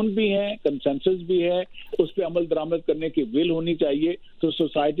قانون بھی ہے، کنسنسس بھی ہے، اس پہ عمل درآمد کرنے کی ول ہونی چاہیے. تو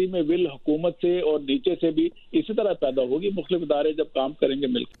سوسائٹی میں ول حکومت سے اور نیچے سے بھی اسی طرح پیدا ہوگی. مختلف ادارے جب کام کریں گے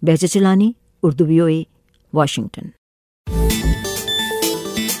مل کر. بہجت چلانی، اردو VOA، واشنگٹن.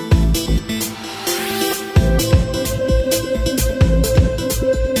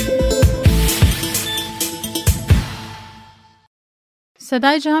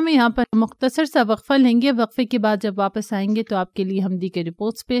 صدائے جہاں میں یہاں پر مختصر سا وقفہ لیں گے. وقفے کے بعد جب واپس آئیں گے تو آپ کے لیے ہم دیگر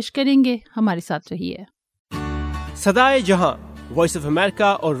رپورٹس پیش کریں گے. ہمارے ساتھ رہیے. صدائے جہاں وائس آف امریکہ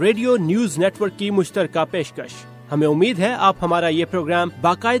اور ریڈیو نیوز نیٹ ورک کی مشترکہ پیشکش. ہمیں امید ہے آپ ہمارا یہ پروگرام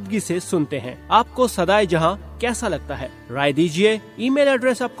باقاعدگی سے سنتے ہیں. آپ کو صدائے جہاں کیسا لگتا ہے؟ رائے دیجیے. ای میل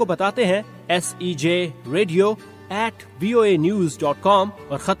ایڈریس آپ کو بتاتے ہیں sejradio@voanews.com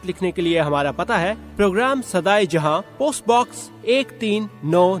اور خط لکھنے کے لیے ہمارا پتہ ہے پروگرام صدائے جہاں، پوسٹ باکس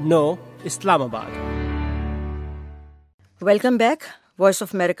 1399، اسلام آباد. Welcome back. Voice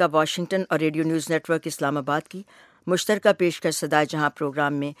of America Washington اور ریڈیو نیوز نیٹ ورک اسلام آباد کی مشترکہ پیشکش صدائے جہاں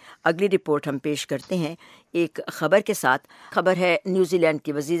پروگرام میں اگلی رپورٹ ہم پیش کرتے ہیں ایک خبر کے ساتھ. خبر ہے نیوزی لینڈ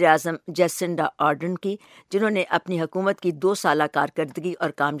کی وزیر اعظم جیسنڈا آرڈن کی، جنہوں نے اپنی حکومت کی 2 سالہ کارکردگی اور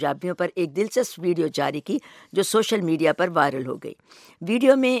کامیابیوں پر ایک دلچسپ ویڈیو جاری کی جو سوشل میڈیا پر وائرل ہو گئی.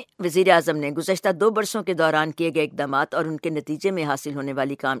 ویڈیو میں وزیر اعظم نے گزشتہ 2 برسوں کے دوران کیے گئے اقدامات اور ان کے نتیجے میں حاصل ہونے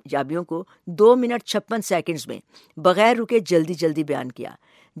والی کامیابیوں کو 2 منٹ 56 سیکنڈز میں بغیر رکے جلدی بیان کیا.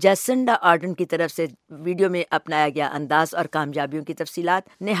 جیسنڈا آرڈن کی طرف سے ویڈیو میں اپنایا گیا انداز اور کامیابیوں کی تفصیلات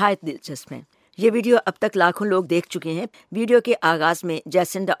نہایت دلچسپ ہیں. یہ ویڈیو اب تک لاکھوں لوگ دیکھ چکے ہیں. ویڈیو کے آغاز میں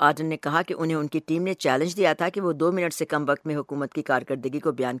جیسنڈا آرڈن نے کہا کہ انہیں ان کی ٹیم نے چیلنج دیا تھا کہ وہ 2 منٹ سے کم وقت میں حکومت کی کارکردگی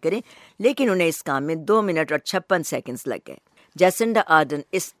کو بیان کریں، لیکن انہیں اس کام میں 2 منٹ اور 56 سیکنڈز لگ گئے. جیسنڈا آرڈن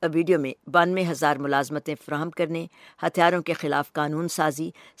اس ویڈیو میں 92,000 ملازمتیں فراہم کرنے، ہتھیاروں کے خلاف قانون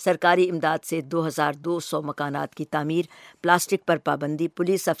سازی، سرکاری امداد سے 2,200 مکانات کی تعمیر، پلاسٹک پر پابندی،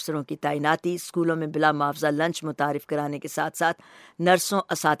 پولیس افسروں کی تعیناتی، اسکولوں میں بلا معاوضہ لنچ متعارف کرانے کے ساتھ ساتھ نرسوں،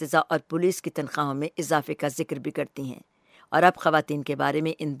 اساتذہ اور پولیس کی تنخواہوں میں اضافے کا ذکر بھی کرتی ہیں. اور اب خواتین کے بارے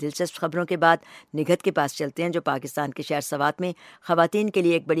میں ان دلچسپ خبروں کے بعد نگہت کے پاس چلتے ہیں جو پاکستان کے شہر سوات میں خواتین کے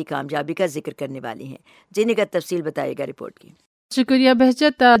لیے ایک بڑی کامیابی کا ذکر کرنے والی ہیں. جی نگہت تفصیل بتائے گا رپورٹ کی. شکریہ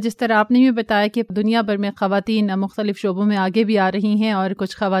بہجت. جس طرح آپ نے بھی بتایا کہ دنیا بھر میں خواتین مختلف شعبوں میں آگے بھی آ رہی ہیں اور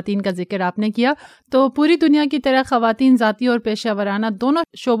کچھ خواتین کا ذکر آپ نے کیا، تو پوری دنیا کی طرح خواتین ذاتی اور پیشہ ورانہ دونوں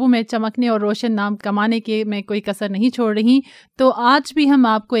شعبوں میں چمکنے اور روشن نام کمانے کے میں کوئی کسر نہیں چھوڑ رہی. تو آج بھی ہم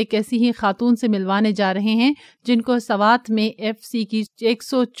آپ کو ایک ایسی ہی خاتون سے ملوانے جا رہے ہیں جن کو سوات میں FC کی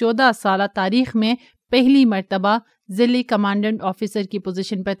 114 سالہ تاریخ میں پہلی مرتبہ ضلعی کمانڈنٹ آفیسر کی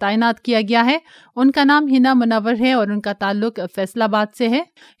پوزیشن پر تعینات کیا گیا ہے. ان کا نام ہنا منور ہے اور ان کا تعلق فیصل آباد سے ہے.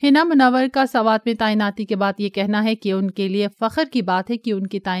 ہنا منور کا سوات میں تعیناتی کے بعد یہ کہنا ہے کہ ان کے لیے فخر کی بات ہے کہ ان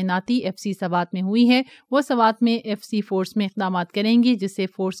کی تعیناتی FC سوات میں ہوئی ہے. وہ سوات میں FC فورس میں اقدامات کریں گی جس سے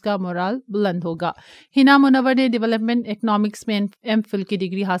فورس کا مورال بلند ہوگا. ہنا منور نے ڈیولپمنٹ اکنامکس میں MPhil کی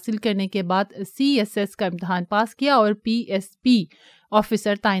ڈگری حاصل کرنے کے بعد CSS کا امتحان پاس کیا اور PSP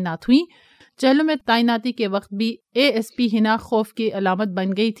آفیسر تعینات ہوئی. چہلوں میں تعیناتی کے وقت بھی ASP ہنا خوف کی علامت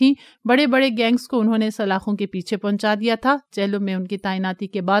بن گئی تھی. بڑے بڑے گینگز کو انہوں نے سلاخوں کے پیچھے پہنچا دیا تھا. چہلوں میں ان کی تعیناتی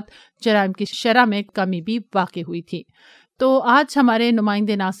کے بعد جرائم کی شرح میں کمی بھی واقع ہوئی تھی. تو آج ہمارے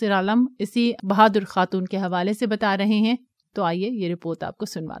نمائندے ناصر عالم اسی بہادر خاتون کے حوالے سے بتا رہے ہیں. تو آئیے یہ رپورٹ آپ کو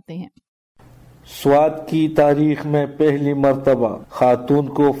سنواتے ہیں. سوات کی تاریخ میں پہلی مرتبہ خاتون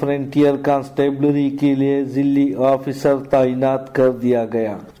کو فرنٹیئر کانسٹیبلری کے لیے ضلعی آفیسر تعینات کر دیا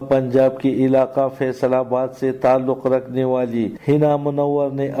گیا. پنجاب کے علاقہ فیصل آباد سے تعلق رکھنے والی ہنا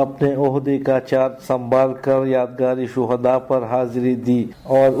منور نے اپنے عہدے کا چارج سنبھال کر یادگاری شہداء پر حاضری دی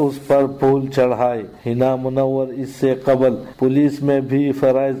اور اس پر پھول چڑھائے. ہنا منور اس سے قبل پولیس میں بھی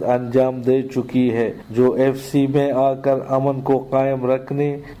فرائض انجام دے چکی ہے جو FC میں آ کر امن کو قائم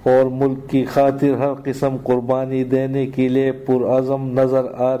رکھنے اور ملک کی خارج خاطر ہر قسم قربانی دینے کے لیے پرعزم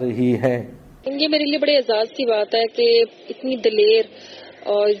نظر آ رہی ہیں۔ یہ میرے لیے بڑے اعزاز کی بات ہے کہ اتنی دلیر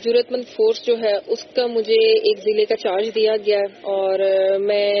اور ضرورت مند فورس جو ہے اس کا مجھے ایک ضلع کا چارج دیا گیا ہے، اور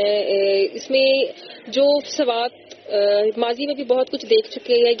میں اس میں جو سوات ماضی میں بھی بہت کچھ دیکھ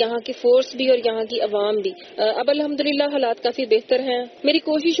چکے ہیں، یہاں کی فورس بھی اور یہاں کی عوام بھی۔ اب الحمدللہ حالات کافی بہتر ہیں۔ میری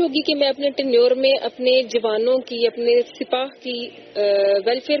کوشش ہوگی کہ میں اپنے ٹینیور میں اپنے جوانوں کی، اپنے سپاہ کی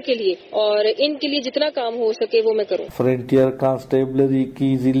ویلفیئر کے لیے اور ان کے لیے جتنا کام ہو سکے وہ میں کروں۔ فرنٹیئر کانسٹیبلری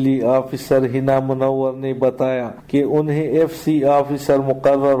کی ضلعی آفیسر ہنا منور نے بتایا کہ انہیں FC آفیسر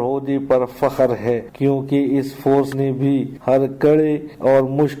مقرر ہونے پر فخر ہے، کیونکہ اس فورس نے بھی ہر کڑے اور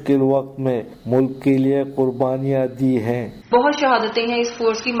مشکل وقت میں ملک کے لیے قربانیاں دی ہیں۔ بہت شہادتیں ہیں اس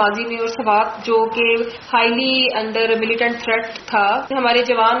فورس کی ماضی میں، اور سوات جو کہ ہائیلی انڈر ملیٹنٹ تھریٹ تھا، ہمارے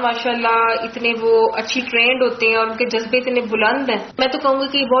جوان ماشاءاللہ اتنے وہ اچھی ٹرینڈ ہوتے ہیں اور ان کے جذبے اتنے بلند ہیں۔ میں تو کہوں گی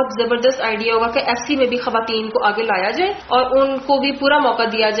کہ یہ بہت زبردست آئیڈیا ہوگا کہ FC میں بھی خواتین کو آگے لایا جائے اور ان کو بھی پورا موقع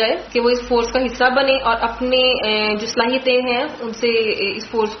دیا جائے کہ وہ اس فورس کا حصہ بنے اور اپنے جو صلاحیتیں ہیں ان سے اس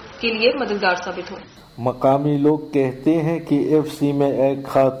فورس کے لیے مددگار ثابت ہوں۔ مقامی لوگ کہتے ہیں کہ FC میں ایک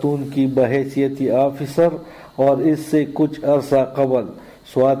خاتون کی بحیثیت آفیسر اور اس سے کچھ عرصہ قبل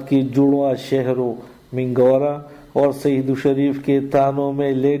سوات کی جڑواں شہروں منگورا اور سعید شریف کے تھانوں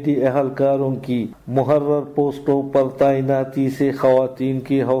میں لیڈی اہلکاروں کی مقرر پوسٹوں پر تعیناتی سے خواتین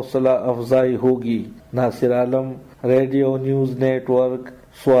کی حوصلہ افزائی ہوگی۔ ناصر عالم، radio news net work,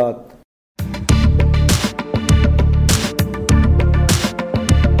 Swat.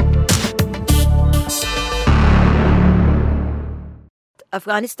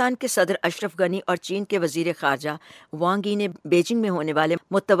 Afghanistan کے صدر اشرف غنی اور چین کے وزیر خارجہ وانگ ای نے بیجنگ میں ہونے والے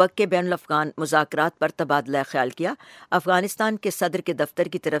متوقع بین الافغان مذاکرات پر تبادلہ خیال کیا۔ افغانستان کے صدر کے دفتر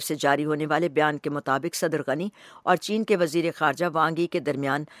کی طرف سے جاری ہونے والے بیان کے مطابق صدر غنی اور چین کے وزیر خارجہ وانگ ای کے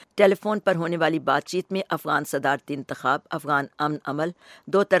درمیان ٹیلی فون پر ہونے والی بات چیت میں افغان صدارتی انتخاب، افغان امن عمل،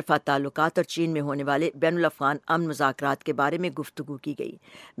 دو طرفہ تعلقات اور چین میں ہونے والے بین الافغان امن مذاکرات کے بارے میں گفتگو کی گئی۔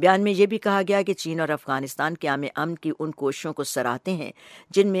 بیان میں یہ بھی کہا گیا کہ چین اور افغانستان قیام امن کی ان کوششوں کو سراہتے ہیں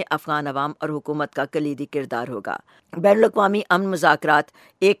جن میں افغان عوام اور حکومت کا کلیدی کردار ہوگا۔ بین الاقوامی امن مذاکرات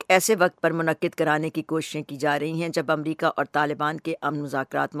ایک ایسے وقت پر منعقد کرانے کی کوششیں کی جا رہی ہیں جب امریکہ اور طالبان کے امن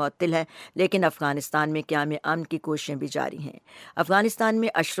مذاکرات معطل ہیں، لیکن افغانستان میں قیام امن کی کوششیں بھی جاری ہیں۔ افغانستان میں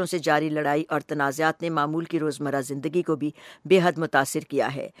اشروں سے جاری لڑائی اور تنازعات نے معمول کی روزمرہ زندگی کو بھی بے حد متاثر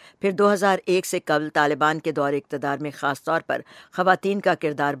کیا ہے۔ پھر 2001 سے قبل طالبان کے دور اقتدار میں خاص طور پر خواتین کا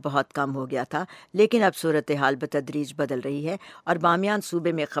کردار بہت کم ہو گیا تھا، لیکن اب صورتحال بتدریج بدل رہی ہے اور بامیان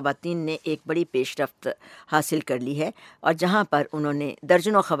صوبے میں خواتین نے ایک بڑی پیش رفت حاصل کر لی ہے، اور جہاں پر انہوں نے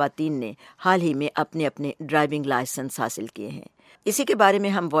درجنوں خواتین نے حال ہی میں اپنے اپنے ڈرائیونگ لائسنس حاصل کیے ہیں۔ اسی کے بارے میں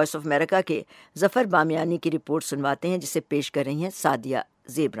ہم وائس آف امریکہ کے ظفر بامیانی کی رپورٹ سنواتے ہیں، جسے پیش کر رہی ہیں سعدیہ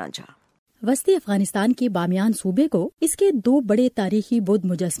زیب رانجھا۔ وسطی افغانستان کے بامیان صوبے کو اس کے دو بڑے تاریخی بدھ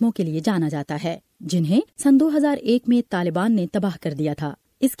مجسموں کے لیے جانا جاتا ہے، جنہیں سن 2001 میں طالبان نے تباہ کر دیا تھا۔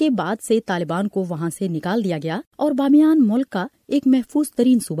 اس کے بعد سے طالبان کو وہاں سے نکال دیا گیا اور بامیان ملک کا ایک محفوظ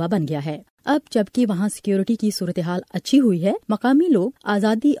ترین صوبہ بن گیا ہے۔ اب جبکہ وہاں سیکیورٹی کی صورتحال اچھی ہوئی ہے، مقامی لوگ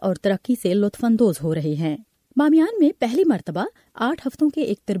آزادی اور ترقی سے لطف اندوز ہو رہے ہیں۔ بامیان میں پہلی مرتبہ 8 ہفتوں کے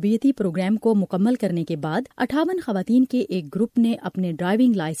ایک تربیتی پروگرام کو مکمل کرنے کے بعد 58 خواتین کے ایک گروپ نے اپنے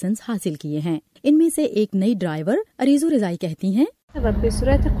ڈرائیونگ لائسنس حاصل کیے ہیں۔ ان میں سے ایک نئی ڈرائیور اریزو رضائی کہتی ہیں،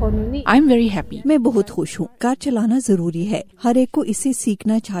 I'm very happy. میں بہت خوش ہوں۔ کار چلانا ضروری ہے، ہر ایک کو اسے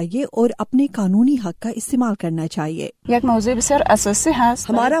سیکھنا چاہیے اور اپنے قانونی حق کا استعمال کرنا چاہیے۔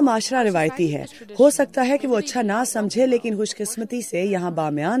 ہمارا معاشرہ روایتی ہے، ہو سکتا ہے کہ وہ اچھا نہ سمجھے، لیکن خوش قسمتی سے یہاں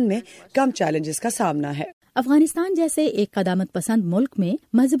بامیان میں کم چیلنجز کا سامنا ہے۔ افغانستان جیسے ایک قدامت پسند ملک میں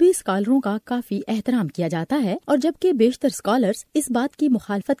مذہبی اسکالروں کا کافی احترام کیا جاتا ہے، اور جبکہ بیشتر اسکالرز اس بات کی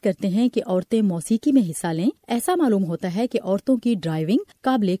مخالفت کرتے ہیں کہ عورتیں موسیقی میں حصہ لیں، ایسا معلوم ہوتا ہے کہ عورتوں کی ڈرائیونگ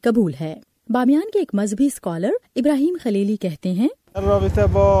قابل قبول ہے۔ بامیان کے ایک مذہبی اسکالر ابراہیم خلیلی کہتے ہیں،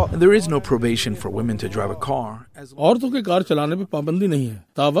 There is no prohibition for women to drive a car. عورتوں کے کار چلانے پہ پابندی نہیں ہے،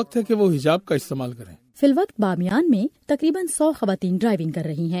 تاوقت ہے کہ وہ حجاب کا استعمال کریں۔ فی الوقت بامیان میں تقریباً 100 خواتین ڈرائیونگ کر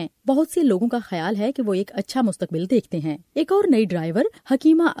رہی ہیں۔ بہت سے لوگوں کا خیال ہے کہ وہ ایک اچھا مستقبل دیکھتے ہیں۔ ایک اور نئی ڈرائیور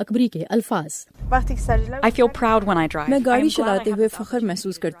حکیمہ اکبری کے الفاظ، میں گاڑی چلاتے ہوئے فخر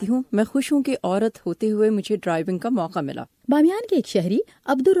محسوس کرتی ہوں۔ میں خوش ہوں کہ عورت ہوتے ہوئے مجھے ڈرائیونگ کا موقع ملا۔ بامیان کے ایک شہری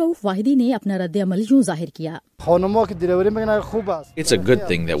عبدالرؤف واحدی نے اپنا رد عمل یوں ظاہر کیا، It's a good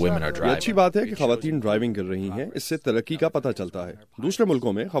thing that women are یہ driving. اچھی بات ہے کہ خواتین ڈرائیونگ کر رہی ہیں، اس سے ترقی کا پتہ چلتا ہے۔ دوسرے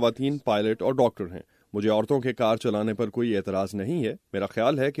ملکوں میں خواتین پائلٹ اور ڈاکٹر ہیں۔ مجھے عورتوں کے کار چلانے پر کوئی اعتراض نہیں ہے۔ میرا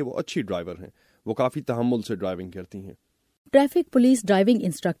خیال ہے کہ وہ اچھی ڈرائیور ہیں، وہ کافی تحمل سے ڈرائیونگ کرتی ہیں۔ Traffic police driving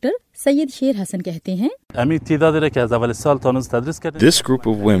instructor Syed Sher Hasan कहते हैं, This group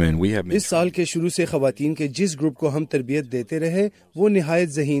of women we have इस साल के शुरू से खवातीन के जिस ग्रुप को हम तरबियत देते रहे वो निहायत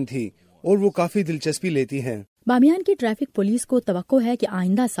ज़हीन थी और वो काफी दिलचस्पी लेती हैं। बामियान की ट्रैफिक पुलिस को तवक्को है कि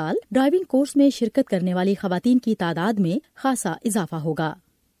आइंदा साल ड्राइविंग कोर्स में शिरकत करने वाली खवातीन की तादाद में खासा इजाफा होगा।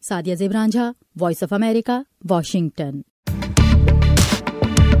 सादिया ज़ेबरांझा, voice of America, Washington.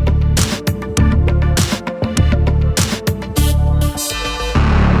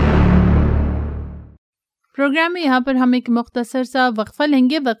 Programme में यहाँ पर हम एक मुख्तसर सा वक्फा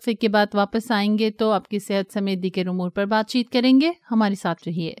लेंगे। वक्फे के बाद वापस आएंगे तो आपकी सेहत समेत दीगर उमूर पर बातचीत करेंगे। हमारे साथ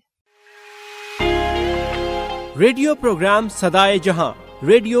रहिए। Radio programme Sadaye Jahan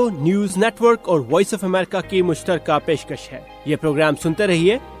radio news network और वॉइस ऑफ अमेरिका की मुश्तरका पेशकश है। ये प्रोग्राम सुनते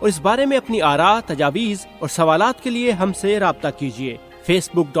रहिए और इस बारे में अपनी आरा, तजावीज़ और सवालात के लिए हमसे राब्ता कीजिए।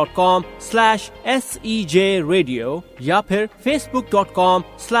 facebook.com/SEJ Radio या फिर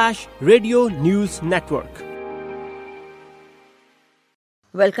facebook.com/Radio News Network।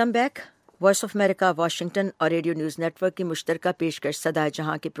 Welcome back. Voice of America Washington और रेडियो न्यूज़ नेटवर्क की मुश्तरका पेशकश सदाए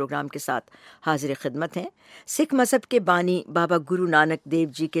जहां के प्रोग्राम के साथ हाजिर खिदमत हैं। सिख मजहब के बानी बाबा गुरु नानक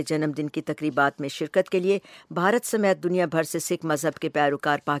देव जी के जन्मदिन की तकरीबात में शिरकत के लिए भारत समेत दुनिया भर से सिख मजहब के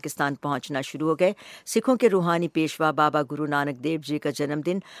पैरोकार पाकिस्तान पहुंचना शुरू हो गए। सिखों के रूहानी पेशवा बाबा गुरु नानक देव जी का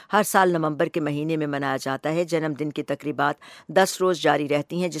जन्मदिन हर साल नवंबर के महीने में मनाया जाता है। जन्मदिन की तकरीबात 10 रोज़ जारी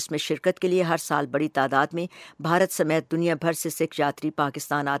रहती हैं, जिसमें शिरकत के लिए हर साल बड़ी तादाद में भारत समेत दुनिया भर से सिख यात्री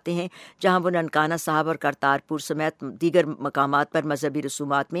पाकिस्तान आते हैं, जहाँ वो ननकाना साहब और करतारपुर समेत दीगर मकामात पर मजहबी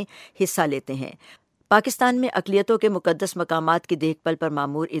रसूमात में हिस्सा लेते हैं। पाकिस्तान में अक़लियतों के मुक़द्दस मकामात की देखभाल पर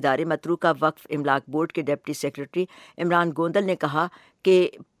मामूर इदारे मतरूका वक्फ इमलाक बोर्ड के डिप्टी सेक्रेटरी इमरान गोंदल ने कहा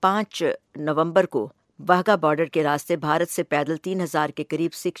कि 5 नवंबर को वाहगा बॉर्डर के रास्ते भारत से पैदल 3000 के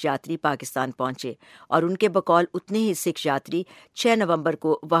करीब सिख यात्री पाकिस्तान पहुंचे और उनके बकौल उतने ही सिख यात्री 6 नवंबर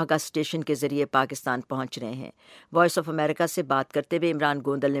को वाहगा स्टेशन के जरिए पाकिस्तान पहुंच रहे हैं। वॉइस ऑफ अमेरिका से बात करते हुए इमरान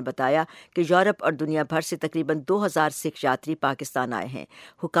गोंदल ने बताया कि यूरोप और दुनिया भर से तकरीबन 2000 सिख यात्री पाकिस्तान आए हैं।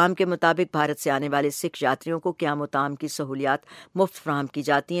 हुकाम के मुताबिक भारत से आने वाले सिख यात्रियों को क़याम व ताम की सहूलियात मुफ्त फराहम की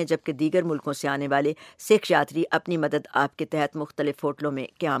जाती हैं, जबकि दीगर मुल्कों से आने वाले सिख यात्री अपनी मदद आप के तहत मुख्तलिफ होटलों में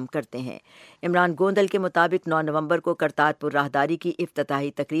क़याम करते हैं। इमरान गोंदल के मुताबिक 9 नवंबर को करतारपुर राहदारी की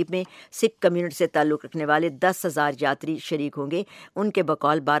इफ्तिताही तकरीब में सिख कम्युनिटी से ताल्लुक़ रखने वाले 10,000 यात्री शरीक होंगे। उनके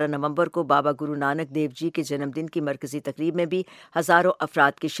बकौल 12 नवंबर को बाबा गुरु नानक देव जी के जन्मदिन की मरकजी तकरीब में भी हज़ारों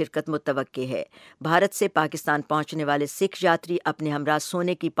अफराद की शिरकत मुतवक्के है। भारत से पाकिस्तान पहुंचने वाले सिख यात्री अपने हमरा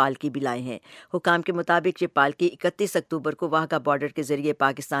सोने की पालकी भी लाए हैं। हुकाम के मुताबिक ये पालकी 31 अक्टूबर को वाहगा बॉर्डर के जरिए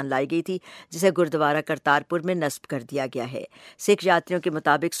पाकिस्तान लाई गई थी, जिसे गुरुद्वारा करतारपुर में नस्ब कर दिया गया है। सिख यात्रियों के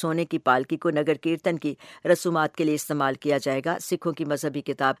मुताबिक सोने की पालकी को नगर कीर्तन की रसूमात के लिए इस्तेमाल किया जाएगा। सिखों की मजहबी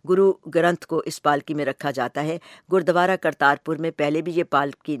किताब गुरु ग्रंथ को इस पालकी में रखा जाता है। गुरुद्वारा करतारपुर में पहले भी ये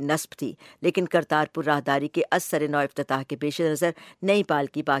पालकी नस्ब थी, लेकिन करतारपुर राहदारी के असर नौ इफ्तिताह के पेश नज़र नई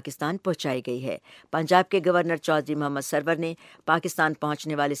पालकी पाकिस्तान पहुंचाई गई है। पंजाब के गवर्नर चौधरी मोहम्मद सरवर ने पाकिस्तान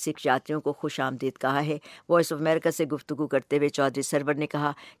पहुंचने वाले सिख यात्रियों को खुश आमदीद कहा है। वॉइस ऑफ अमेरिका से गुफ्तगू करते हुए चौधरी सरवर ने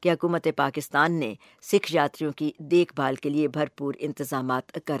कहा कि हुकूमत पाकिस्तान ने सिख यात्रियों की देखभाल के लिए भरपूर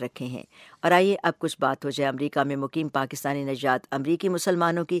इंतजामात कर रखे हैं। और आइए अब कुछ बात हो जाए अमरीका में मुकीम पाकिस्तानी नजात अमरीकी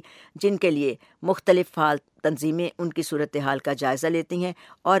मुसलमानों की, जिनके लिए मुख्तलिफ फाल तंजीमें उनकी सूरत हाल का जायज़ा लेती हैं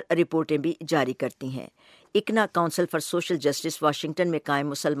और रिपोर्टें भी जारी करती हैं। इकना council for social justice Washington में कायम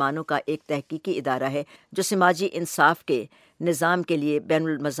मुसलमानों का एक तहकीकी इदारा है जो समाजी इंसाफ के निज़ाम के लिए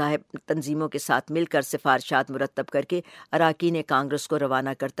बैनुल मज़ाहिब तंजीमों के साथ मिलकर सिफारशात मुरतब करके अराकीन कांग्रेस को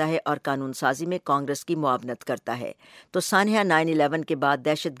रवाना करता है और कानून साजी में कांग्रेस की मुआवनत करता है। तो सानहा 9/11 के बाद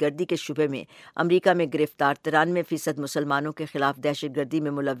दहशत गर्दी के शुबे में अमरीका में गिरफ्तार 93% मुसलमानों के खिलाफ दहशत गर्दी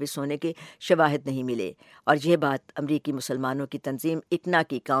में मुलविस होने के शवाहिद नहीं मिले। और यह बात अमरीकी मुसलमानों की तंजीम इकना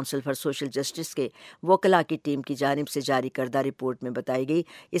की काउंसिल फॉर सोशल जस्टिस के वकला की टीम की जानिब से जारी करदा रिपोर्ट में बताई गई।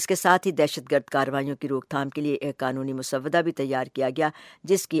 इसके साथ ही दहशतगर्द कार्रवाइयों की रोकथाम के लिए एक कानूनी मुसवदा तैयार किया गया,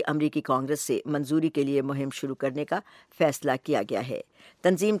 जिसकी अमरीकी कांग्रेस से मंजूरी के लिए मुहिम शुरू करने का फैसला किया गया है।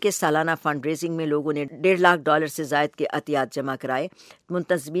 तंजीम के सालाना फंड रेजिंग में लोगों ने $1.5 लाख से ज़ायद के अतियात जमा कराए।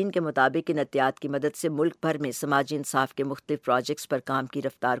 मुंतज़मीन के मुताबिक इन अतियात की मदद से मुल्क भर में समाजी इंसाफ के मुख्तलिफ प्रोजेक्ट्स पर काम की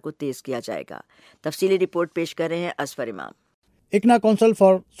रफ्तार को तेज़ किया जाएगा। तफसीली रिपोर्ट पेश कर रहे हैं असफर इमाम। इकना council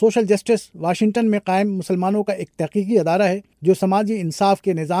for social justice Washington में कायम मुसलमानों का एक तहकीकी अदारा है जो समाजी इंसाफ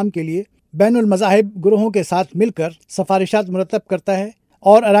के निज़ाम के लिए बैनुल मज़ाहिब ग्रोहों के साथ मिलकर सिफारिशात मुरतब करता है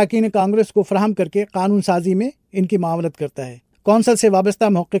और अराकीन कांग्रेस को फराहम करके कानून साजी में इनकी मावनत करता है। कौंसल से वाबस्ता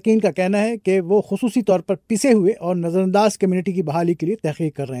मुहक्किकीन का कहना है कि वो खुसूसी तौर पर पिसे हुए और नज़रअंदाज कम्युनिटी की बहाली के लिए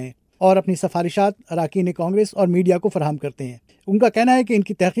तहकीक कर रहे हैं। اور اپنی سفارشات اراکین کانگریس اور میڈیا کو فراہم کرتے ہیں۔ ان کا کہنا ہے کہ ان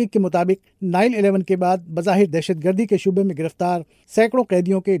کی تحقیق کے مطابق 9/11 کے بعد بظاہر دہشت گردی کے شعبے میں گرفتار سینکڑوں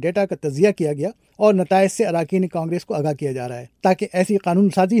قیدیوں کے ڈیٹا کا تجزیہ کیا گیا اور نتائج سے اراکین کانگریس کو آگاہ کیا جا رہا ہے تاکہ ایسی قانون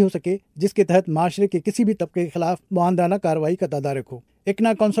سازی ہو سکے جس کے تحت معاشرے کے کسی بھی طبقے کے خلاف معاندانہ کارروائی کا تدارک ہو۔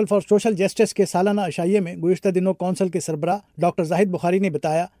 اکنا کونسل فار سوشل جسٹس کے سالانہ عشائیے میں گزشتہ دنوں کونسل کے سربراہ ڈاکٹر زاہد بخاری نے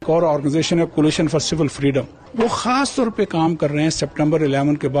بتایا اور آرگنائزیشن ہے کولیشن فار سول فریڈم، وہ خاص طور پہ کام کر رہے ہیں سپٹمبر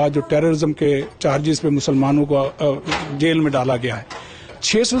 11 کے بعد جو ٹیررزم کے چارجز پہ مسلمانوں کو جیل میں ڈالا گیا ہے۔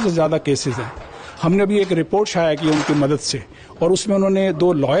 600 سے زیادہ کیسز ہیں۔ ہم نے ابھی ایک رپورٹ شائع کی ان کی مدد سے، اور اس میں انہوں نے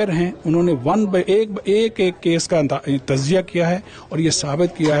 2 لائر ہیں، انہوں نے ایک کیس کا تجزیہ کیا ہے اور یہ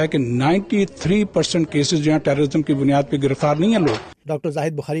ثابت کیا ہے کہ 93% کیسز جو ہیں ٹیررزم کی بنیاد پہ گرفتار نہیں ہیں لوگ۔ ڈاکٹر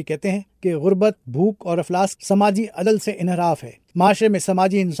زاہد بخاری کہتے ہیں کہ غربت، بھوک اور افلاس سماجی عدل سے انحراف ہے۔ معاشرے میں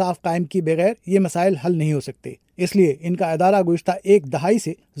سماجی انصاف قائم کی بغیر یہ مسائل حل نہیں ہو سکتے، اس لیے ان کا ادارہ گزشتہ 1 دہائی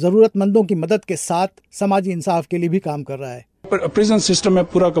سے ضرورت مندوں کی مدد کے ساتھ سماجی انصاف کے لیے بھی کام کر رہا ہے۔ پریزن سسٹم میں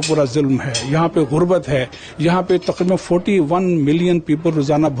پورا کا پورا ظلم ہے، یہاں پہ غربت ہے، یہاں پہ تقریباً 41 ملین پیپل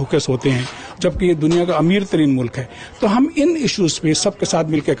روزانہ بھوکے سوتے ہیں، جبکہ یہ دنیا کا امیر ترین ملک ہے۔ تو ہم ان ایشوز پہ سب کے ساتھ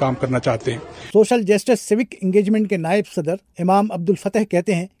مل کے کام کرنا چاہتے ہیں۔ سوشل جسٹس سیوک انگیجمنٹ کے نائب صدر امام عبد الفتح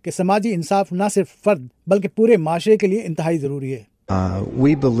کہتے ہیں کہ سماجی انصاف نہ صرف فرد بلکہ پورے معاشرے کے لیے انتہائی ضروری ہے۔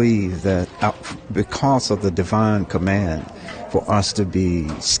 We believe that because of the divine command for us to be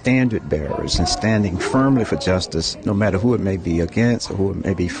standard bearers and standing firmly for justice, no matter who it may be against or who it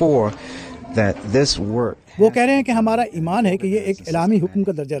may be for, that this work. وہ کہہ رہے ہیں کہ ہمارا ایمان ہے کہ یہ ایک الہامی حکم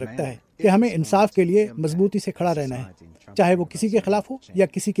کا درجہ رکھتا ہے کہ ہمیں انصاف کے لیے مضبوطی سے کھڑا رہنا ہے، چاہے وہ کسی کے خلاف ہو یا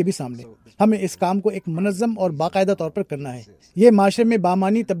کسی کے بھی سامنے۔ ہمیں اس کام کو ایک منظم اور باقاعدہ طور پر کرنا ہے۔ یہ معاشرے میں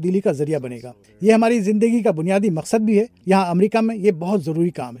بامانی تبدیلی کا ذریعہ بنے گا۔ یہ ہماری زندگی کا بنیادی مقصد بھی ہے۔ یہاں امریکہ میں یہ بہت ضروری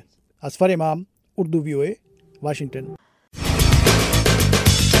کام ہے۔ اظفر امام، اردو VOA، واشنگٹن۔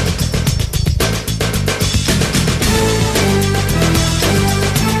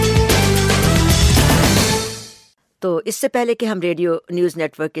 تو اس سے پہلے کہ ہم ریڈیو نیوز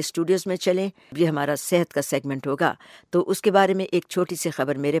نیٹ ورک کے اسٹوڈیوز میں چلیں، یہ ہمارا صحت کا سیگمنٹ ہوگا، تو اس کے بارے میں ایک چھوٹی سی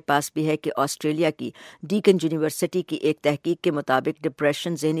خبر میرے پاس بھی ہے کہ آسٹریلیا کی ڈیکن یونیورسٹی کی ایک تحقیق کے مطابق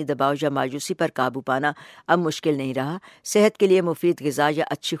ڈپریشن، ذہنی دباؤ یا مایوسی پر قابو پانا اب مشکل نہیں رہا۔ صحت کے لیے مفید غذا یا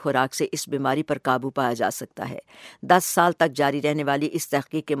اچھی خوراک سے اس بیماری پر قابو پایا جا سکتا ہے۔ 10 سال تک جاری رہنے والی اس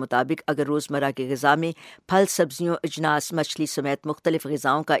تحقیق کے مطابق اگر روزمرہ کی غذا میں پھل، سبزیوں، اجناس، مچھلی سمیت مختلف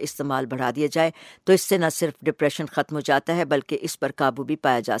غذاؤں کا استعمال بڑھا دیا جائے تو اس سے نہ صرف ڈپریشن ختم ہو جاتا ہے بلکہ اس پر قابو بھی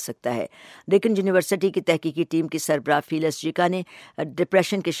پایا جا سکتا ہے۔ ڈیکن یونیورسٹی کی تحقیقی ٹیم کی سربراہ فیلس جیکا نے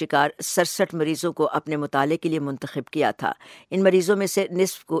ڈپریشن کے شکار 67 مریضوں کو اپنے مطالعے کے لیے منتخب کیا تھا۔ ان مریضوں میں سے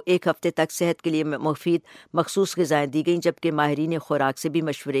نصف کو 1 ہفتے تک صحت کے لیے مفید مخصوص غذائیں دی گئیں، جبکہ ماہرین خوراک سے بھی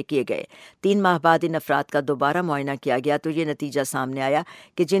مشورے کیے گئے۔ 3 ماہ بعد ان افراد کا دوبارہ معائنہ کیا گیا تو یہ نتیجہ سامنے آیا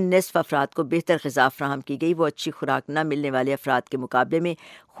کہ جن نصف افراد کو بہتر غذا فراہم کی گئی وہ اچھی خوراک نہ ملنے والے افراد کے مقابلے میں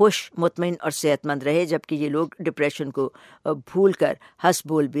خوش، مطمئن اور صحت مند رہے، جبکہ یہ لوگ ڈپریشن کو بھول کر ہنس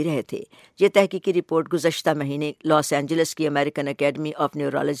بول بھی رہے تھے۔ یہ تحقیقی رپورٹ گزشتہ مہینے لاس اینجلس کی امریکن اکیڈمی آف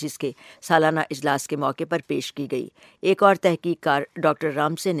نیورولوجسٹ کے سالانہ اجلاس کے موقع پر پیش کی گئی۔ ایک اور تحقیق کار ڈاکٹر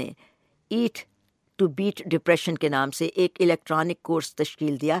رامسے نے ایٹ ٹو بیٹ ڈپریشن کے نام سے ایک الیکٹرانک کورس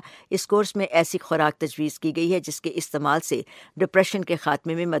تشکیل دیا۔ اس کورس میں ایسی خوراک تجویز کی گئی ہے جس کے استعمال سے ڈپریشن کے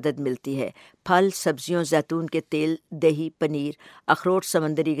خاتمے میں مدد ملتی ہے۔ پھل، سبزیوں، زیتون کے تیل، دہی، پنیر، اخروٹ،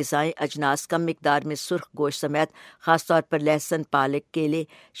 سمندری غذائیں، اجناس، کم مقدار میں سرخ گوشت سمیت خاص طور پر لہسن، پالک، کیلے،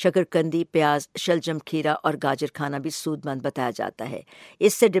 شکرکندی، پیاز، شلجم، کھیرا اور گاجر کھانا بھی سود مند بتایا جاتا ہے۔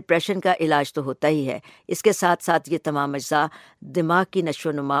 اس سے ڈپریشن کا علاج تو ہوتا ہی ہے، اس کے ساتھ ساتھ یہ تمام اجزاء دماغ کی نشو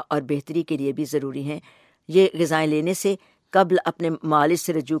و نما اور بہتری کے لیے بھی ضروری ہیں۔ یہ غذائیں لینے سے قبل اپنے معالج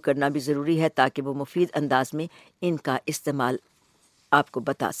سے رجوع کرنا بھی ضروری ہے تاکہ وہ مفید انداز میں ان کا استعمال آپ کو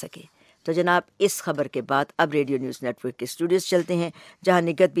بتا سکے۔ تو جناب، اس خبر کے بعد اب ریڈیو نیوز نیٹ ورک کے اسٹوڈیوز چلتے ہیں جہاں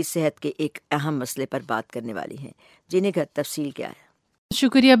نگہت بھی صحت کے ایک اہم مسئلے پر بات کرنے والی ہیں۔ جی نگہت، تفصیل کیا ہے؟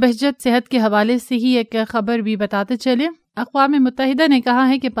 شکریہ بہجت۔ صحت کے حوالے سے ہی ایک خبر بھی بتاتے چلے۔ اقوام متحدہ نے کہا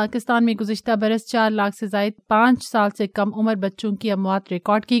ہے کہ پاکستان میں گزشتہ برس 4 لاکھ سے زائد 5 سال سے کم عمر بچوں کی اموات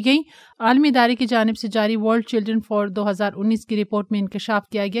ریکارڈ کی گئی۔ عالمی ادارے کی جانب سے جاری ورلڈ چلڈرن فور 2019 کی رپورٹ میں انکشاف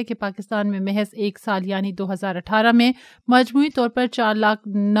کیا گیا کہ پاکستان میں محض 1 سال یعنی 2018 میں مجموعی طور پر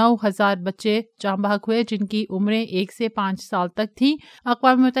 4,09,000 بچے جاں بحق ہوئے جن کی عمریں 1 سے 5 سال تک تھیں۔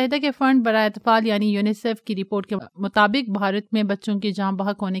 اقوام متحدہ کے فنڈ برائے اطفال یعنی یونیسیف کی رپورٹ کے مطابق بھارت میں بچوں کی جاں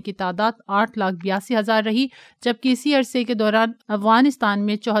بحق ہونے کی تعداد 8,82,000 رہی، جبکہ اسی عرصے کے دوران افغانستان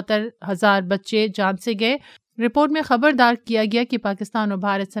میں 74,000 بچے جان سے گئے۔ رپورٹ میں خبردار کیا گیا کہ پاکستان اور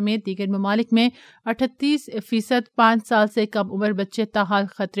بھارت سمیت دیگر ممالک میں 38% 5 سال سے کم عمر بچے تاحال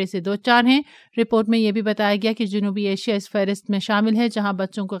خطرے سے دوچار ہیں۔ رپورٹ میں یہ بھی بتایا گیا کہ جنوبی ایشیا اس فہرست میں شامل ہے جہاں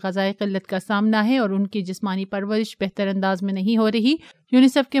بچوں کو غذائی قلت کا سامنا ہے اور ان کی جسمانی پرورش بہتر انداز میں نہیں ہو رہی۔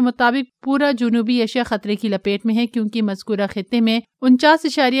 یونیسیف کے مطابق پورا جنوبی ایشیا خطرے کی لپیٹ میں ہے کیونکہ مذکورہ خطے میں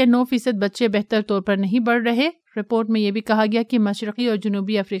 49.9% بچے بہتر طور پر نہیں بڑھ رہے۔ رپورٹ میں یہ بھی کہا گیا کہ مشرقی اور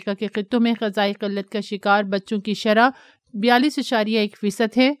جنوبی افریقہ کے خطوں میں غذائی قلت کا شکار بچوں کی شرح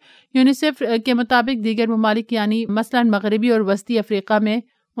 42.1% ہے۔ یونیسیف کے مطابق دیگر ممالک یعنی مثلا مغربی اور وسطی افریقہ میں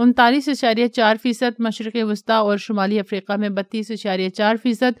 39.4%، مشرقی وسطی اور شمالی افریقہ میں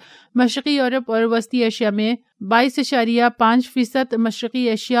 32.4%، مشرقی یورپ اور وسطی ایشیا میں 22.5%، مشرقی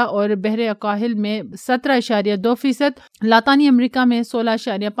ایشیا اور بحر اکاحل میں 17.2%، لاطینی امریکہ میں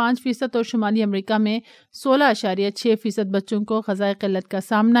 16.5% اور شمالی امریکہ میں 16.6% بچوں کو غذائی قلت کا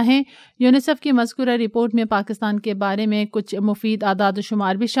سامنا ہے۔ یونیسیف کی مذکورہ رپورٹ میں پاکستان کے بارے میں کچھ مفید اعداد و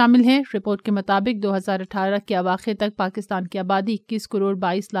شمار بھی شامل ہیں۔ رپورٹ کے مطابق 2018 کے اواخر تک پاکستان کی آبادی 21 کروڑ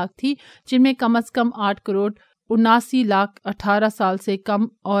 22 لاکھ تھی، جن میں کم از کم 8 کروڑ 79 لاکھ 18 سال سے کم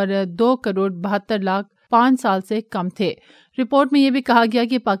اور 2 کروڑ 72 لاکھ 5 سال سے کم تھے۔ رپورٹ میں یہ بھی کہا گیا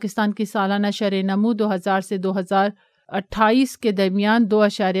کہ پاکستان کی سالانہ شرح نمو 2000 سے 2028 کے درمیان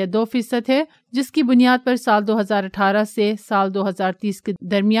 2.2% ہے، جس کی بنیاد پر سال 2018 سے سال 2030 کے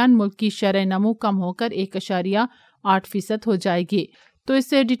درمیان ملک کی شرح نمو کم ہو کر 1.8% ہو جائے گی۔ تو اس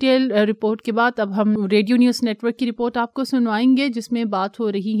سے ڈیٹیل رپورٹ کے بعد اب ہم ریڈیو نیوز نیٹ ورک کی رپورٹ آپ کو سنوائیں گے، جس میں بات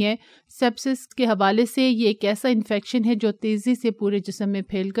ہو رہی ہے سیپسس کے حوالے سے۔ یہ ایک ایسا انفیکشن ہے جو تیزی سے پورے جسم میں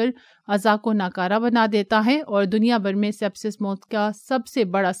پھیل کر اعضاء کو ناکارہ بنا دیتا ہے اور دنیا بھر میں سیپسس موت کا سب سے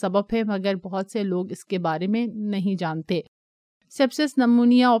بڑا سبب ہے، مگر بہت سے لوگ اس کے بارے میں نہیں جانتے۔ سیپسس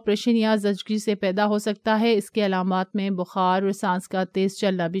نمونیا، آپریشن یا زچگی سے پیدا ہو سکتا ہے۔ اس کے علامات میں بخار اور سانس کا تیز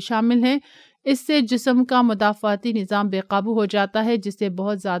چلنا بھی شامل ہے۔ اس سے جسم کا مدافعاتی نظام بے قابو ہو جاتا ہے، جس سے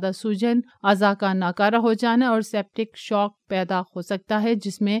بہت زیادہ سوجن، اعضاء کا ناکارہ ہو جانا اور سیپٹک شاک پیدا ہو سکتا ہے،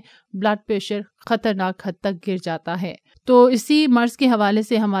 جس میں بلڈ پریشر خطرناک حد تک گر جاتا ہے۔ تو اسی مرض کے حوالے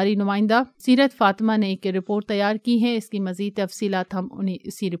سے ہماری نمائندہ سیرت فاطمہ نے ایک رپورٹ تیار کی ہے۔ اس کی مزید تفصیلات ہم انہیں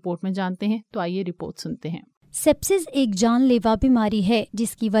اسی رپورٹ میں جانتے ہیں، تو آئیے رپورٹ سنتے ہیں۔ سیپسس ایک جان لیوا بیماری ہے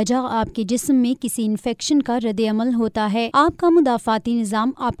جس کی وجہ آپ کے جسم میں کسی انفیکشن کا رد عمل ہوتا ہے۔ آپ کا مدافعاتی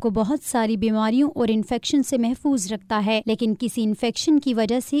نظام آپ کو بہت ساری بیماریوں اور انفیکشن سے محفوظ رکھتا ہے، لیکن کسی انفیکشن کی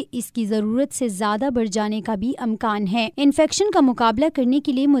وجہ سے اس کی ضرورت سے زیادہ بڑھ جانے کا بھی امکان ہے۔ انفیکشن کا مقابلہ کرنے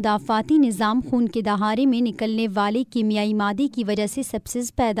کے لیے مدافعاتی نظام خون کے دہارے میں نکلنے والے کیمیائی مادے کی وجہ سے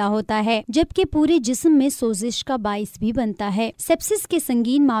سیپسس پیدا ہوتا ہے، جبکہ پورے جسم میں سوزش کا باعث بھی بنتا ہے۔ سیپسس کے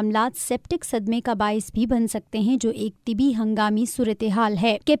سنگین معاملات سیپٹک صدمے کا باعث بھی بن سکتے ہیں، جو ایک طبی ہنگامی صورتحال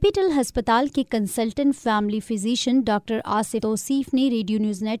ہے۔ کیپٹل ہسپتال کے consultant family physician doctor Asif Tauseef نے ریڈیو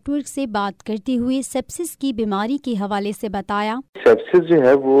نیوز نیٹ ورک سے بات کرتے ہوئے سیپسس کی بیماری کے حوالے سے بتایا۔ سیپسس جو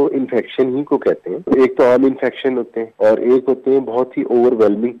ہے وہ انفیکشن ہی کو کہتے ہیں۔ ایک تو عام انفیکشن ہوتے ہیں اور ایک ہوتے ہیں بہت ہی اوور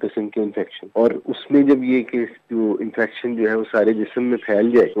ویلمنگ قسم کے انفیکشن، اور اس میں جب یہ کہ جو انفیکشن جو ہے وہ سارے جسم میں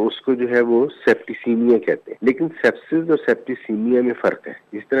پھیل جائے تو اس کو جو ہے وہ سیپٹیسیمیا کہتے ہیں۔ لیکن سیپسس اور سیپٹیسیمیا میں فرق ہے۔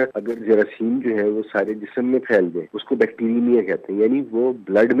 جس طرح اگر جراثیم جو ہے وہ سارے جسم میں پھیل جائے اس کو بیکٹیریمیا کہتے ہیں، یعنی وہ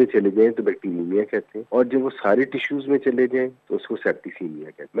بلڈ میں چلے جائیں تو بیکٹیریمیا کہتے ہیں، اور جب وہ سارے ٹیشوز میں چلے جائیں تو اس کو سیپٹیسیمیا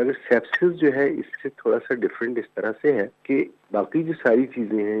کہتے ہیں۔ مگر سیپسس جو ہے اس سے تھوڑا سا ڈفرینٹ اس طرح سے ہے کہ باقی جو ساری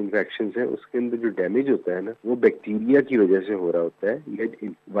چیزیں ہیں انفیکشنز ہیں اس کے اندر جو ڈیمیج ہوتا ہے نا وہ بیکٹیریا کی وجہ سے ہو رہا ہوتا ہے یا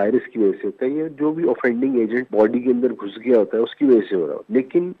وائرس کی وجہ سے ہوتا ہے یا جو بھی اوفینڈنگ ایجنٹ باڈی کے اندر گھس گیا ہوتا ہے اس کی وجہ سے ہو رہا ہوتا ہے۔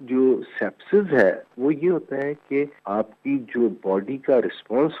 لیکن جو سیپسس ہے وہ یہ ہوتا ہے کہ آپ کی جو باڈی کا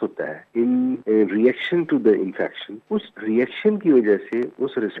رسپانس ہوتا ہے in reaction to the infection, us reaction کی وجہ سے،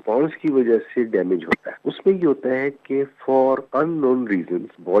 اس رسپانس کی وجہ سے ڈیمیج ہوتا ہے۔ اس میں یہ ہوتا ہے کہ for in known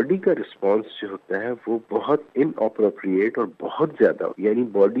reasons body کا رسپانس جو ہوتا ہے وہ بہت ان اپروپریٹ اور بہت زیادہ، یعنی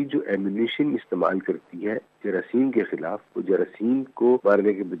باڈی جو ایمونیشن استعمال کرتی ہے جراثیم کے خلاف، وہ جراثیم کو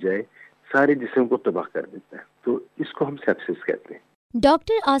مارنے کے بجائے سارے جسم کو تباہ کر دیتا ہے، تو اس کو ہم سیپسس کہتے ہیں۔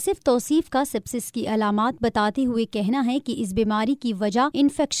 ڈاکٹر آصف توصیف کا سیپسس کی علامات بتاتے ہوئے کہنا ہے کہ اس بیماری کی وجہ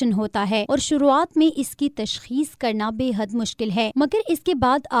انفیکشن ہوتا ہے اور شروعات میں اس کی تشخیص کرنا بے حد مشکل ہے، مگر اس کے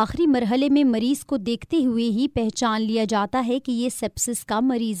بعد آخری مرحلے میں مریض کو دیکھتے ہوئے ہی پہچان لیا جاتا ہے کہ یہ سیپسس کا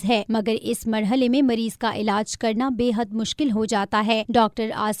مریض ہے، مگر اس مرحلے میں مریض کا علاج کرنا بے حد مشکل ہو جاتا ہے۔ ڈاکٹر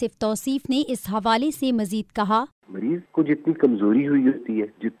آصف توصیف نے اس حوالے سے مزید کہا، مریض کو جتنی کمزوری ہوئی ہوتی ہے،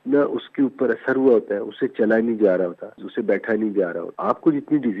 جتنی جتنا اس کے اوپر اثر ہوا ہوتا ہے اسے چلا نہیں جا رہا ہوتا, اسے بیٹھا نہیں جا رہا ہوتا. آپ کو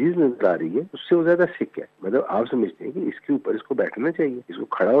جتنی ڈیزیز نظر آ رہی ہے اس سے وہ زیادہ سک ہے. مطلب آپ سمجھتے ہیں کہ اس کے اوپر اس کو بیٹھنا چاہیے, اس کو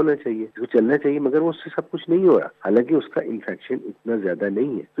کھڑا ہونا چاہیے, اس کو چلنا چاہیے, مگر وہ اس سے سب کچھ نہیں ہو رہا, حالانکہ اس کا انفیکشن اتنا زیادہ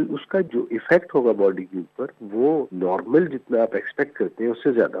نہیں ہے. تو اس کا جو افیکٹ ہوگا باڈی کے اوپر وہ نارمل جتنا آپ ایکسپیکٹ کرتے ہیں اس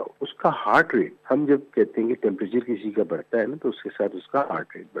سے زیادہ ہو. اس کا ہارٹ ریٹ, ہم جب کہتے ہیں کہ ٹیمپریچر کسی کا بڑھتا ہے نا تو اس کے ساتھ اس کا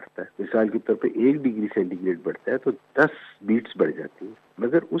ہارٹ ریٹ بڑھتا ہے. مثال کے طور پہ 1 ڈگری سینٹی گریڈ بڑھتا ہے تو 10 بیٹس بڑھ جاتی ہیں,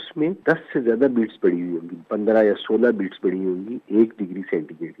 مگر اس میں 10 سے زیادہ بیٹس بڑھی ہوئی ہوں گی, 15 یا 16 بیٹس بڑھی ہوں گی 1 ڈگری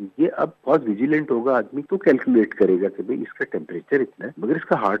سینٹی گریڈ کی. یہ اب بہت ویجیلنٹ ہوگا آدمی تو کیلکولیٹ کرے گا کہ بھئی اس کا ٹیمپریچر اتنا ہے, مگر اس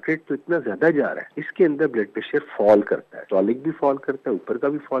کا ہارٹ ریٹ تو اتنا زیادہ جا رہا ہے. اس کے اندر بلڈ پریشر فال کرتا ہے, سٹالک بھی فال کرتا ہے, اوپر کا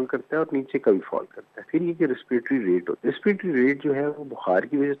بھی فال کرتا ہے اور نیچے کا بھی فال کرتا ہے. پھر یہ کہ ریسپریٹری ریٹ ہوتا ہے, ریسپریٹری ریٹ جو ہے وہ بخار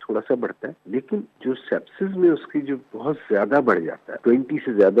کی وجہ سے تھوڑا سا بڑھتا ہے, لیکن جو سیپسس میں اس کی جو بہت زیادہ بڑھ جاتا ہے, 20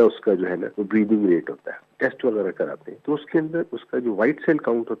 سے زیادہ اس کا جو ہے نا وہ بریدنگ ریٹ ہوتا ہے. ٹیسٹ وغیرہ کراتے ہیں تو اس کے اندر اس کا جو وائٹ سیل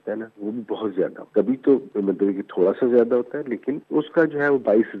کاؤنٹ ہوتا ہے نا وہ بھی بہت زیادہ, کبھی تو مطلب کہ تھوڑا سا زیادہ ہوتا ہے, لیکن اس کا جو ہے وہ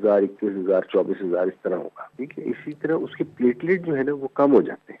 22,000, 21,000, 24,000 اس طرح ہوگا. ٹھیک ہے. اسی طرح اس کے پلیٹلیٹ جو ہے نا وہ کم ہو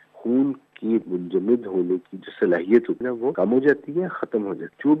جاتے ہیں, خون کی منجمد ہونے کی جو صلاحیت ہوتی ہے نا وہ کم ہو جاتی ہے, ختم ہو جاتی ہے.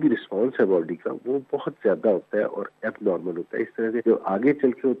 جو بھی رسپانس ہے باڈی کا وہ بہت زیادہ ہوتا ہے اور ایب نارمل ہوتا ہے. اس طرح سے جو آگے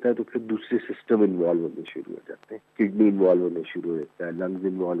چل کے ہوتا ہے تو پھر دوسرے سسٹم انوالو ہونے شروع ہو جاتے ہیں, کڈنی انوالو ہونے شروع ہو جاتا ہے, لنگز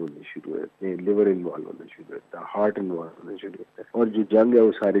انوالو ہونے شروع ہو جاتے ہیں, لیور انوالو ہونے شروع ہوتا ہے, ہارٹ انوالو ہونے شروع ہوتا ہے, اور جو جنگ ہے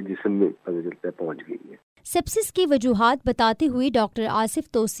وہ سارے جسم میں پتہ چلتا ہے پہنچ گئی ہے. سیپسس کی وجوہات بتاتے ہوئے ڈاکٹر آصف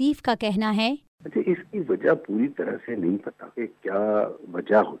توصیف کا کہنا ہے, اچھا, اس کی وجہ پوری طرح سے نہیں پتا کہ کیا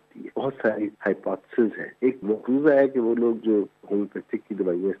وجہ ہوتی ہے. بہت ساری ہائپوتھسز ہیں. ایک مفروضہ ہے کہ وہ لوگ جو ہومیوپیتھک کی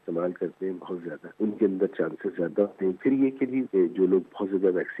دوائیاں استعمال کرتے ہیں بہت زیادہ, ان کے اندر چانسز زیادہ ہوتے ہیں. پھر یہ کہ جو لوگ بہت زیادہ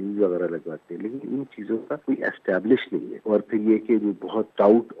ویکسین وغیرہ لگواتے ہیں, لیکن ان چیزوں کا کوئی اسٹیبلش نہیں ہے. اور پھر یہ کہ جو بہت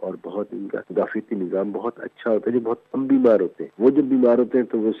ٹاؤٹ اور بہت ان کا مدافعتی نظام بہت اچھا ہوتا ہے, جو بہت کم بیمار ہوتے ہیں, وہ جب بیمار ہوتے ہیں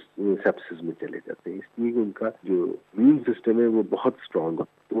تو وہ سیپسس میں چلے جاتے ہیں, اس لیے کہ ان کا جو امیون سسٹم ہے وہ بہت اسٹرانگ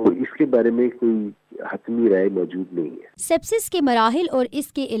ہوتا ہے. تو اس کے بارے میں کوئی حتمی رائے موجود نہیں ہے. سیپسس کے مراحل اور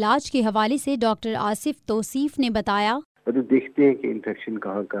اس کے علاج کے حوالے سے ڈاکٹر آصف توصیف نے بتایا, تو دیکھتے ہیں کہ انفیکشن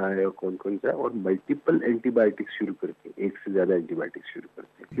کہاں کہاں ہے اور کون کون سا ہے, اور ملٹیپل اینٹی بائیوٹکس شروع کرتے ہیں, 1 سے زیادہ اینٹی بائیوٹکس شروع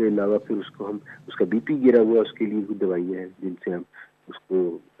کرتے ہیں. اس کے علاوہ پھر اس کو ہم اس کا بی پی گرا ہوا اس کے لیے کچھ دوائیاں ہیں جن سے ہم اس کو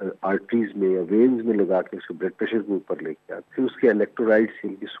آرٹریز میں یا وینز میں لگا کے اس کو بلڈ پریشر کو اوپر لے کے آتے. پھر اس کے الیکٹرولائٹس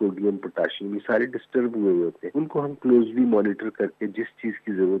ان کی سوڈیم, پوٹاشیم, یہ سارے ڈسٹرب ہوئے ہوتے ہیں. ان کو ہم کلوزلی مانیٹر کر کے جس چیز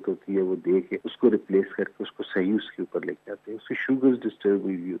کی ضرورت ہوتی ہے وہ دے کے اس کو ریپلیس کر کے اس کو صحیح اس کے اوپر لے کے آتے ہیں. اس کی شوگرز ڈسٹرب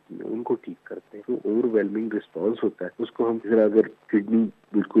ہوئی ہوتی ہیں, ان کو ٹھیک کرتے ہیں. تو اوور ویلمنگ رسپانس ہوتا ہے. اس کو ہم اگر کڈنی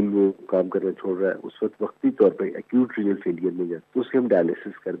بالکل وہ کام کرنا چھوڑ رہا ہے اس وقت وقتی طور پہ ایکیوٹ رینل فیلئر میں جاتے تو اس کے ہم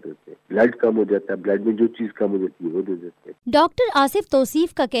ڈائلسس کر دیتے ہیں. بلڈ کم ہو جاتا ہے, بلڈ میں جو چیز کم ہو جاتی ہے وہ دے دیتے ہیں. ڈاکٹر آصف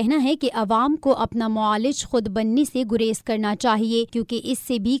توصیف کا کہنا ہے کہ عوام کو اپنا معالج خود بننے سے گریز کرنا چاہیے, کیونکہ اس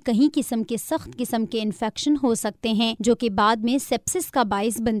سے بھی کہیں قسم کے سخت قسم کے انفیکشن ہو سکتے ہیں جو کہ بعد میں سیپسس کا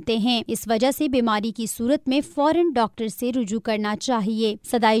باعث بنتے ہیں. اس وجہ سے بیماری کی صورت میں فوراً ڈاکٹر سے رجوع کرنا چاہیے.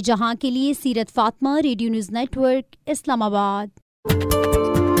 صدائے جہاں کے لیے سیرت Fatima, radio news network, اسلام آباد.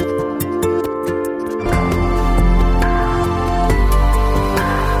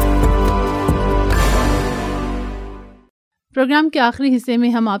 پروگرام کے آخری حصے میں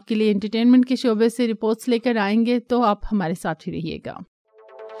ہم آپ کے لیے انٹرٹینمنٹ کے شعبے سے رپورٹس لے کر آئیں گے, تو آپ ہمارے ساتھ ہی رہیے گا.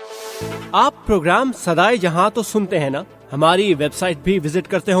 آپ پروگرام صدائے جہاں تو سنتے ہیں نا, ہماری ویب سائٹ بھی وزٹ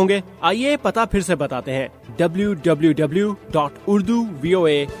کرتے ہوں گے. آئیے پتہ پھر سے بتاتے ہیں,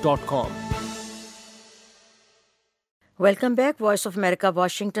 www.urduvoa.com. Welcome back. Voice of America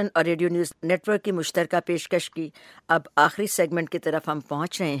Washington اور ریڈیو نیوز نیٹ ورک کی مشترکہ پیشکش کی اب آخری سیگمنٹ کی طرف ہم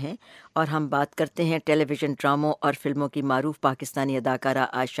پہنچ رہے ہیں, اور ہم بات کرتے ہیں ٹیلی ویژن ڈراموں اور فلموں کی معروف پاکستانی اداکارہ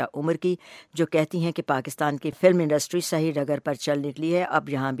عائشہ عمر کی, جو کہتی ہیں کہ پاکستان کی فلم انڈسٹری صحیح ڈگر پر چل نکلی ہے, اب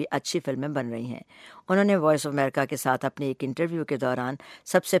یہاں بھی اچھی فلمیں بن رہی ہیں. انہوں نے وائس آف امریکہ کے ساتھ اپنے ایک انٹرویو کے دوران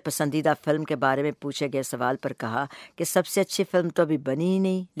سب سے پسندیدہ فلم کے بارے میں پوچھے گئے سوال پر کہا کہ سب سے اچھی فلم تو ابھی بنی ہی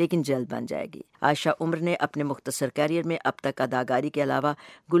نہیں, لیکن جلد بن جائے گی. عائشہ عمر نے اپنے مختصر کیریئر میں اب تک اداکاری کے علاوہ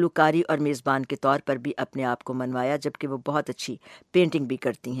گلوکاری اور میزبان کے طور پر بھی اپنے آپ کو منوایا, جبکہ وہ بہت اچھی پینٹنگ بھی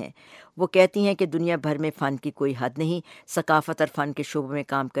کرتی ہیں. وہ کہتی ہیں کہ دنیا بھر میں فن کی کوئی حد نہیں, ثقافت اور فن کے شعبوں میں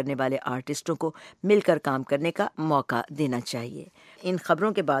کام کرنے والے آرٹسٹوں کو مل کر کام کرنے کا موقع دینا چاہیے. ان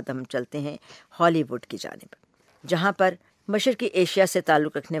خبروں کے بعد ہم چلتے ہیں ہالی ووڈ کی جانب, جہاں پر مشرقی ایشیا سے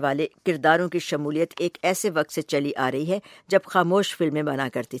تعلق رکھنے والے کرداروں کی شمولیت ایک ایسے وقت سے چلی آ رہی ہے جب خاموش فلمیں بنا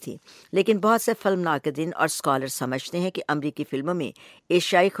کرتی تھی, لیکن بہت سے فلم ناقدین اور اسکالر سمجھتے ہیں کہ امریکی فلموں میں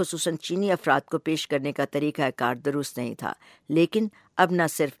ایشیائی خصوصاً چینی افراد کو پیش کرنے کا طریقہ کار درست نہیں تھا. لیکن اب نہ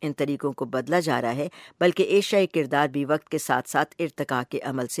صرف ان طریقوں کو بدلا جا رہا ہے, بلکہ ایشیائی کردار بھی وقت کے ساتھ ساتھ ارتقاء کے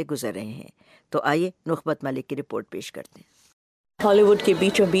عمل سے گزر رہے ہیں. تو آئیے نخبت ملک کی رپورٹ پیش کرتے ہیں. हॉलीवुड के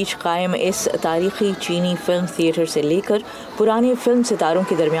बीचों बीच कायम इस तारीखी चीनी फिल्म थिएटर से लेकर पुराने फिल्म सितारों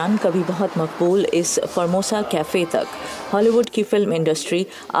के दरमियान कभी बहुत मकबूल इस फॉर्मोसा कैफे तक हॉलीवुड की फिल्म इंडस्ट्री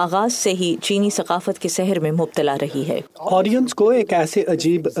आगाज से ही चीनी सकाफत के सहर में मुब्तला रही है। ऑडियंस को एक ऐसे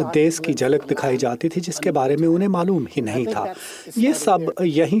अजीब देश की झलक दिखाई जाती थी जिसके बारे में उन्हें मालूम ही नहीं था। ये सब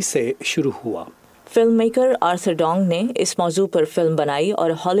यहीं से शुरू हुआ। फिल्म मेकर आर्थर डोंग ने इस मौजू पर फिल्म बनाई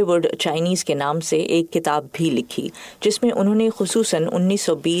और हॉलीवुड चाइनीज के नाम से एक किताब भी लिखी, जिसमें उन्होंने खुसूसन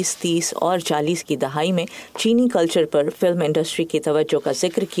 1920, 30 और 40 की दहाई में चीनी कल्चर पर फिल्म इंडस्ट्री की तवज्जो का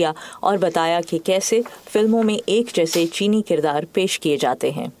जिक्र किया और बताया कि कैसे फिल्मों में एक जैसे चीनी किरदार पेश किए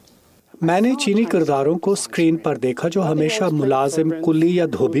जाते हैं। मैंने चीनी किरदारों को स्क्रीन पर देखा जो हमेशा मुलाजिम, कुली या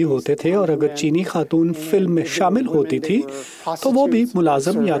धोबी होते थे, और अगर चीनी खातून फिल्म में शामिल होती थी तो वो भी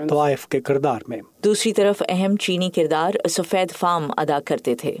मुलाजिम या तवाइफ के किरदार में। दूसरी तरफ अहम चीनी किरदार सफेद फाम अदा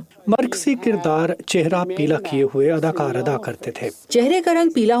करते थे। मरकजी किरदार चेहरा पीला किए हुए अदाकार अदा करते थे। चेहरे का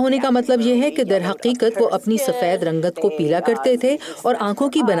रंग पीला होने का मतलब यह है कि दर हकीकत वो अपनी सफेद रंगत को पीला करते थे और आंखों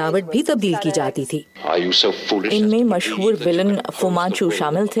की बनावट भी तब्दील की जाती थी। इनमें मशहूर विलन फुमांचू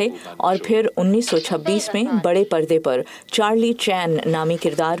शामिल थे और फिर 1926 में बड़े पर्दे पर चार्ली चैन नामी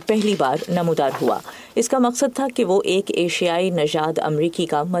किरदार पहली बार नमूदार हुआ। इसका मकसद था कि वो एक एशियाई नजाद अमरीकी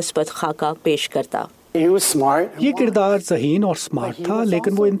का मस्बत खाका पेश करता। ये किरदार ज़हीन और स्मार्ट था,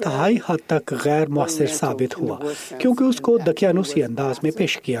 लेकिन वो इंतहाई हद तक गैर मुअस्सिर साबित हुआ क्योंकि उसको दकियानुसी अंदाज में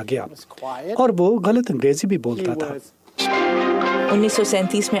पेश किया गया और वो गलत अंग्रेजी भी बोलता था।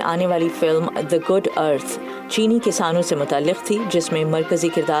 1937 में आने वाली फिल्म द गुड अर्थ चीनी किसानों से मुताल्लिक थी, जिसमें मरकजी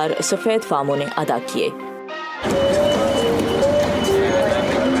किरदार सफेद फामों ने अदा किए।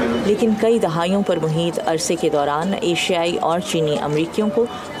 लेकिन कई दहाइयों पर मुहित अरसे के दौरान एशियाई और चीनी अमरीकियों को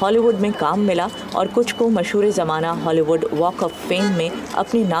हॉलीवुड में काम मिला और कुछ को मशहूर ज़माना हॉलीवुड वॉक ऑफ फेम में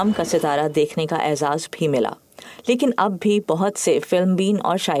अपने नाम का सितारा देखने का एजाज़ भी मिला। लेकिन अब भी बहुत से फिल्मबीन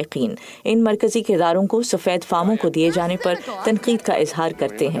और शायकीन इन मरकजी किरदारों को सफ़ेद फामों को दिए जाने पर तनकीद का इजहार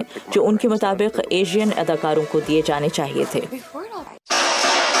करते हैं, जो उनके मुताबिक एशियन अदाकारों को दिए जाने चाहिए थे।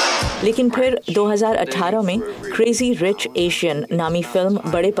 लेकिन फिर 2018 में क्रेजी रिच एशियन नामी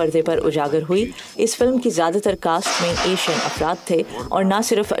फिल्म बड़े पर्दे पर उजागर हुई। इस फिल्म की ज़्यादातर कास्ट में एशियन अफराद थे और न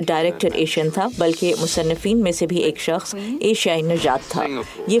सिर्फ डायरेक्टर एशियन था बल्कि मुसन्निफीन में से भी एक शख्स एशियाई नजात था।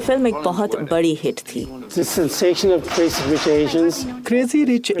 ये फिल्म एक बहुत बड़ी हिट थी। क्रेजी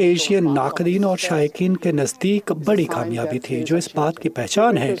रिच एशियन नाकरीन और शायकीन के नज़दीक बड़ी कामयाबी थी, जो इस बात की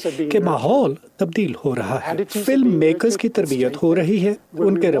पहचान है कि माहौल तब्दील हो रहा है। फिल्म मेकर्स की तरबियत हो रही है,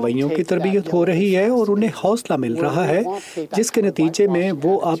 उनके रवैयों की तरबियत हो रही है और उन्हें हौसला मिल रहा है, जिसके नतीजे में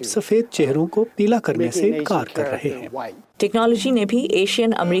वो अब सफेद चेहरों को पीला करने से इनकार कर रहे हैं। टेक्नोलॉजी ने भी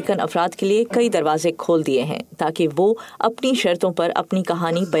एशियन अमेरिकन अफराद के लिए कई दरवाजे खोल दिए हैं ताकि वो अपनी शर्तों पर अपनी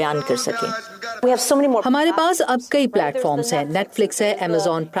कहानी बयान कर सकें। हमारे पास अब कई प्लेटफॉर्म्स हैं, नेटफ्लिक्स है,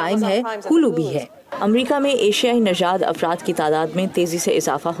 अमेज़न प्राइम है, हुलू भी है। अमेरिका में एशियाई नजाद अफराद की तादाद में तेज़ी से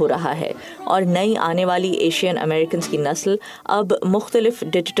इजाफा हो रहा है और नई आने वाली एशियन अमेरिकन की नस्ल अब मुख्तलिफ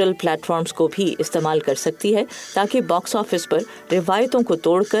डिजिटल प्लेटफॉर्म्स को भी इस्तेमाल कर सकती है ताकि बॉक्स ऑफिस पर रिवायतों को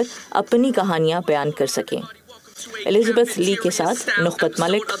तोड़कर अपनी कहानियाँ बयान कर सकें। एलिजाबेथ ली के साथ Nukhbat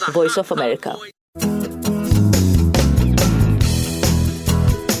Malik, voice of America.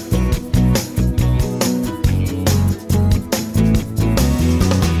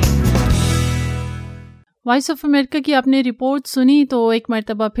 Voice of America की आपने रिपोर्ट सुनी, तो एक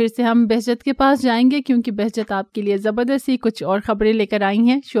मरतबा फिर से हम बहजत के पास जाएंगे क्योंकि बहजत आपके लिए ज़बरदस्ती कुछ और खबरें लेकर आई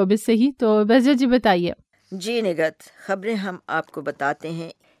हैं शोबिस से ही। तो बहजत जी बताइए। जी निगत, खबरें हम आपको बताते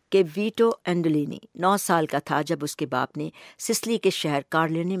हैं कि वीटो एंडोलिनी 9 साल का था जब उसके बाप ने सिसिली के शहर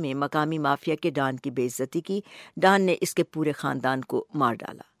कार्लियोने में मकामी माफिया के डॉन की बेइज्जती की। डॉन ने इसके पूरे खानदान को मार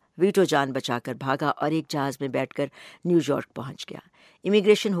डाला। वीटो जान बचाकर भागा और एक जहाज में बैठकर न्यूयॉर्क पहुंच गया।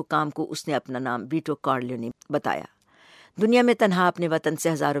 इमिग्रेशन हुकाम को उसने अपना नाम वीटो कार्लियोने बताया। दुनिया में तन्हा अपने वतन से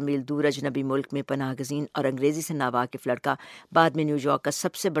हज़ारों मील दूर अजनबी मुल्क में पनाह गज़ीन और अंग्रेज़ी से नावाकिफ़ लड़का बाद में न्यूयॉर्क का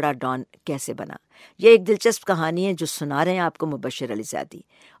सबसे बड़ा डॉन कैसे बना। यह एक दिलचस्प कहानी है जो सुना रहे हैं आपको मुबश्शिर अली ज़ैदी,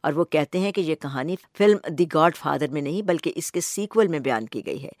 और वो कहते हैं कि यह कहानी फिल्म द गॉड फादर में नहीं बल्कि इसके सीक्वल में बयान की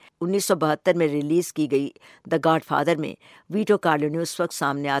गई है। 1972 में रिलीज़ की गई द गॉड फादर में वीटो कार्लियोने उस वक्त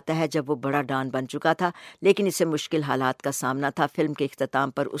सामने आता है जब वो बड़ा डॉन बन चुका था, लेकिन इसे मुश्किल हालात का सामना था। फिल्म के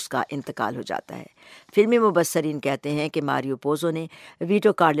इख्तिताम पर उसका इंतकाल हो जाता है। फिल्मी मुबस्सरीन कहते हैं कि मारियो पोज़ो ने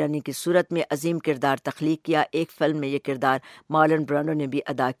वीटो कार्लियोने की सूरत में अजीम किरदार तख्लीक किया। एक फिल्म में यह किरदार मार्लन ब्रांडो ने भी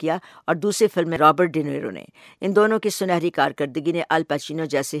अदा किया और दूसरी फिल्म में रॉबर्ट डिनीरो ने। इन दोनों की सुनहरी कारकर्दगी ने अल पचिनो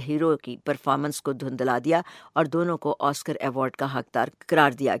जैसे हीरो की परफॉर्मेंस को धुंधला दिया और दोनों को ऑस्कर अवार्ड का हकदार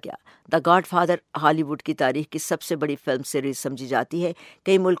करार दिया गया। द गॉडफादर हॉलीवुड की तारीख की सबसे बड़ी फिल्म सीरीज समझी जाती है।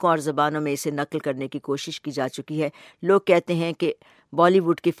 कई मुल्कों और ज़बानों में इसे नकल करने की कोशिश की जा चुकी है। लोग कहते हैं कि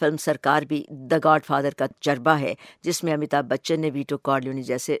बॉलीवुड की फिल्म सरकार भी द गॉडफादर का चरबा है, जिसमें अमिताभ बच्चन ने वीटो कॉर्लियोनी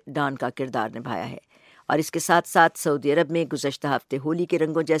जैसे डॉन का किरदार निभाया है। और इसके साथ साथ सऊदी अरब में गुज़श्ता हफ्ते होली के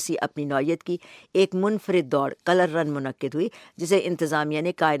रंगों जैसी अपनी नौयत की एक मुनफरिद दौड़ कलर रन मुनक्किद हुई, जिसे इंतज़ामिया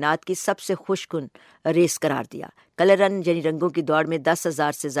ने कायनात की सबसे खुशकुन रेस करार दिया। कलर रन यानी रंगों की दौड़ में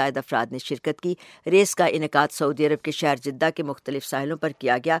 10,000 से ज़ायद अफराद ने शिरकत की। रेस का इनेकाद सऊदी अरब के शहर जिद्दा के मुख्तलिफ साहिलों पर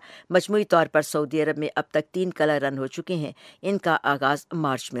किया गया। मजमूई तौर पर सऊदी अरब में अब तक 3 कलर रन हो चुके हैं। इनका आगाज़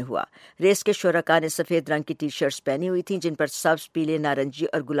मार्च में हुआ। रेस के शुरका ने सफ़ेद रंग की टी शर्ट्स पहनी हुई थीं, जिन पर सब्ज़, पीले, नारंगी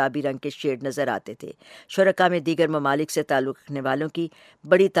और गुलाबी रंग के शेड नज़र आते थे। शुरका में दीगर ममालिक से ताल्लुक़ रखने वालों की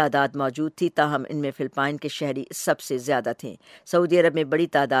बड़ी तादाद मौजूद थी, ताहम इनमें फ़िलिपाइन के शहरी सबसे ज़्यादा थे। सऊदी अरब में बड़ी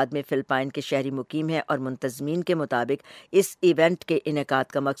तादाद में फ़िलिपाइन के शहरी मुकीम हैं और मुंतज़मीन के मुताबिक इस इवेंट के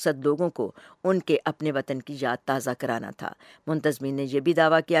इनेकाद का मकसद लोगों को उनके अपने वतन की याद ताज़ा कराना था। मुंतज़मीन ने यह भी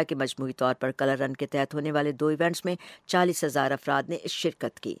दावा किया कि मजमूई तौर पर कलर रन के तहत होने वाले 2 इवेंट्स में 40,000 अफराद ने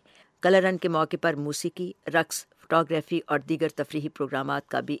शिरकत की। कलर रन के मौके पर मूसीकी, रक्स, फोटोग्राफी और दीगर तफरीही प्रोग्रामात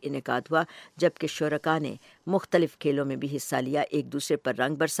का भी इनेकाद हुआ, जबकि शुरका ने मुख्तलिफ खेलों में भी हिस्सा लिया, एक दूसरे पर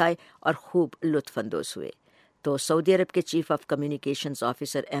रंग बरसाए और खूब लुत्फ़अंदोज़ हुए। तो सऊदी अरब के chief of communications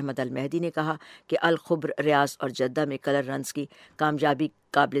officer Ahmad अल महदी ने कहा कि अल खुब्र, रियाज और जद्दा में कलर रन्स की कामयाबी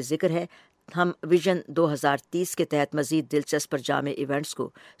काबिल ज़िक्र है। हम विजन 2030 के तहत मज़ीद दिलचस्प और जामे इवेंट्स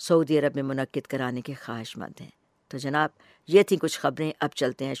को सऊदी अरब में मुनक्किद कराने के ख्वाहिशमंद हैं। तो जनाब, ये थी कुछ खबरें। अब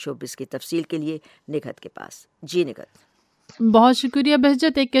चलते हैं शोबिस की तफसील के लिए निगहत के पास। जी निगहत। बहुत शुक्रिया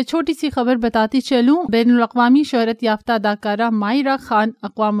बहजत। एक छोटी सी खबर बताती चलूं। बैनुल अक़वामी शोहरत याफ्ता अदाकारा मायरा खान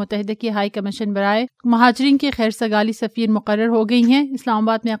अक़वाम मुत्तहिदा की हाई कमीशन बराए महाजरीन की खैर सगाली सफ़ीर मुकर्रर हो गई हैं।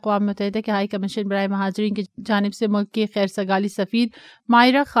 इस्लामाबाद में अक़वाम मुत्तहिदा के हाई कमीशन बराए महाजरीन की जानिब से मुल्क की खैर सगाली सफ़ीर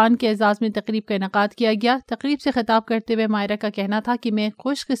मायरा खान के एजाज़ में तकरीब का इनेकाद किया गया। तकरीब से खिताब करते हुए मायरा का कहना था कि मैं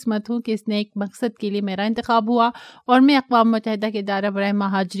खुशकिस्मत हूँ कि इस नेक मकसद के लिए मेरा इंतखाब हुआ और मैं अक़वाम मुत्तहिदा के इदारा बराए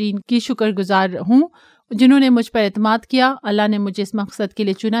महाजरीन की शुक्रगुजार हूँ, जिन्होंने मुझ पर एतमाद किया। अल्लाह ने मुझे इस मकसद के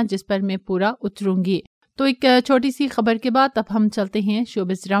लिए चुना जिस पर मैं पूरा उतरूंगी। तो एक छोटी सी खबर के बाद अब हम चलते हैं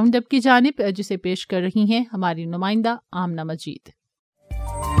शोबिस राउंड अप की जानिब, जिसे पेश कर रही हैं हमारी नुमाइंदा आमना मजीद।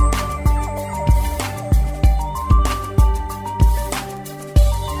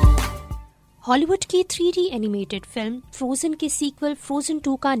 हॉलीवुड की 3D एनिमेटेड फिल्म फ्रोजन के सीक्वल फ्रोजन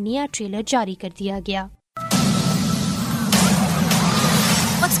 2 का नया ट्रेलर जारी कर दिया गया।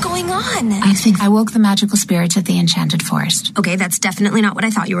 What's going on? I think I woke the magical spirits of the enchanted forest. Okay, that's definitely not what I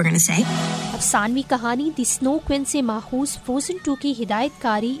thought you were going to say. अफसानवी कहानी the snow queen से माखूज frozen 2 की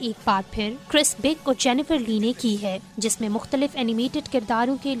हिदायतकारी एक बार फिर Chris बिक और Jennifer ली ने की है, जिसमें मुख्तलिफ एनिमेटेड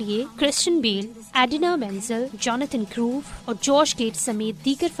किरदारों के लिए Christian Bale, Idina Menzel, Jonathan Groff और जॉर्ज गेट समेत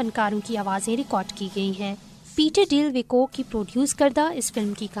दीगर फनकारों की आवाजें रिकॉर्ड की गई हैं। पीटर डेल विको की प्रोड्यूस करदा इस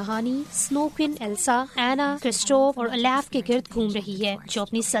फिल्म की कहानी snow queen Elsa, Anna, Kristoff और अलाफ के गिर्द घूम रही है, जो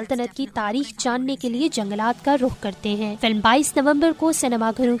अपनी सल्तनत की तारीख जानने के लिए जंगलात का रुख करते हैं। फिल्म 22 नवंबर को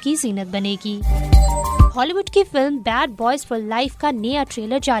सिनेमाघरों की जीनत बनेगी। हॉलीवुड की film bad boys for life का नया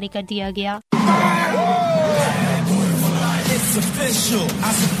ट्रेलर जारी कर दिया गया।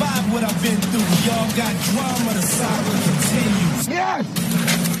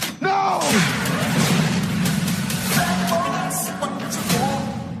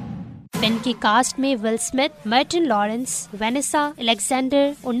 फिल्म के कास्ट में will Smith, Martin Lawrence, Vanessa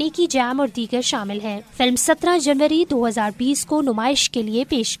Alexander और निकी जैम और दीगर शामिल हैं। फिल्म 17 जनवरी 2020 को नुमाइश के लिए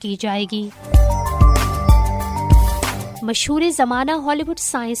पेश की जाएगी। मशहूर ज़माना Hollywood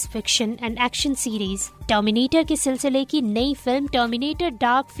science fiction and action series terminator के सिलसिले की नई film terminator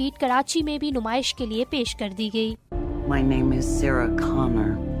dark feet Karachi में भी नुमाइश के लिए पेश कर दी गई। My name is Sarah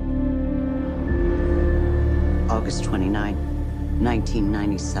Connor. August 29,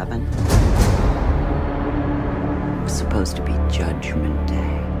 1997. It was supposed to be Judgment Day.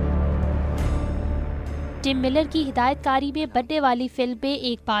 Tim Miller की हिदायतकारी में बनने वाली फिल्म में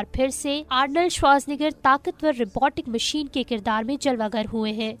एक बार फिर से आर्नल्ड श्वार्ज़नेगर ताकतवर रोबोटिक मशीन के किरदार में जलवागर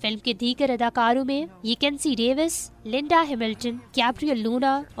हुए हैं। फिल्म के दीगर अदाकारों में येकेंसी Davis, Linda Hamilton, Gabriel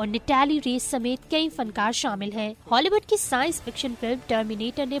Luna और नैटाली रेस समेत कई फनकार शामिल हैं। हॉलीवुड की साइंस फिक्शन फिल्म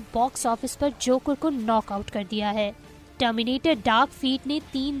टर्मिनेटर ने बॉक्स ऑफिस पर जोकर को नॉकआउट कर दिया है। टर्मिनेटर डार्क फीट ने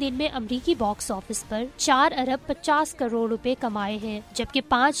 3 दिन में अमेरिकी बॉक्स ऑफिस पर 4 अरब 50 करोड़ रुपए कमाए हैं, जबकि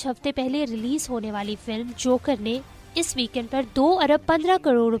 5 हफ्ते पहले रिलीज होने वाली फिल्म जोकर ने इस वीकेंड पर 2 अरब 15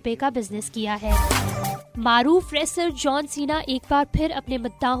 करोड़ रुपए का बिजनेस किया है। معروف ریسلر جان سینا ایک بار پھر اپنے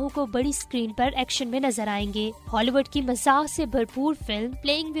مداحوں کو بڑی اسکرین پر ایکشن میں نظر آئیں گے. ہالی ووڈ کی مزاح سے بھرپور فلم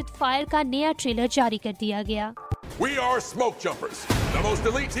پلینگ ود فائر کا نیا ٹریلر جاری کر دیا گیا. We are smoke jumpers, the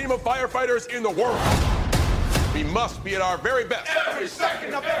most elite team of firefighters in the world. We must be at our very best. Every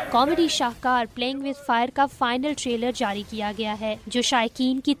second of every... comedy شاہکار پلینگ ود فائر کا final trailer جاری کیا گیا ہے جو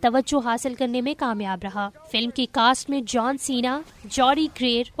شائقین کی توجہ حاصل کرنے میں کامیاب رہا. فلم کی کاسٹ میں جان سینا، جوری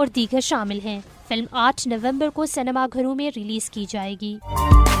گریر اور دیگر شامل ہیں. فلم 8 نومبر کو سینما گھروں میں ریلیز کی جائے گی.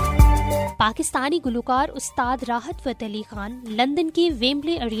 پاکستانی گلوکار استاد راحت فتح علی خان لندن کے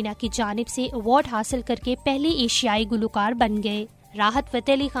ویمبلے ارینا کی جانب سے ایوارڈ حاصل کر کے پہلے ایشیائی گلوکار بن گئے. راحت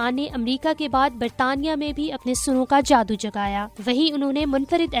فتح علی خان نے امریکہ کے بعد برطانیہ میں بھی اپنے سروں کا جادو جگایا. وہیں انہوں نے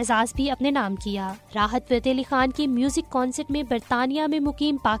منفرد اعزاز بھی اپنے نام کیا. راحت فتح علی خان کے میوزک کانسرٹ میں برطانیہ میں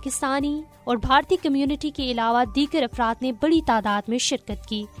مقیم پاکستانی اور بھارتی کمیونٹی کے علاوہ دیگر افراد نے بڑی تعداد میں شرکت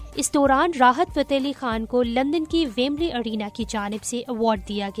کی. اس دوران راحت فتح علی خان کو لندن کی ویمبلے ارینا کی جانب سے ایوارڈ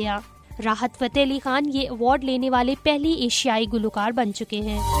دیا گیا. راحت فتح علی خان یہ ایوارڈ لینے والے پہلے ایشیائی گلوکار بن چکے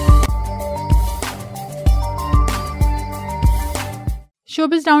ہیں.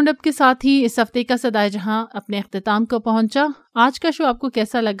 شوبز راؤنڈ اپ کے ساتھ ہی اس ہفتے کا صدائے جہاں اپنے اختتام کو پہنچا. آج کا شو آپ کو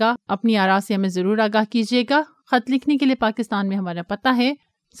کیسا لگا؟ اپنی آراء سے ہمیں ضرور آگاہ کیجیے گا. خط لکھنے کے لیے پاکستان میں ہمارا پتہ ہے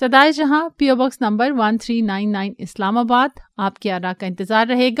صدائے جہاں، پی او باکس نمبر 1399 اسلام آباد. آپ کی آراء کا انتظار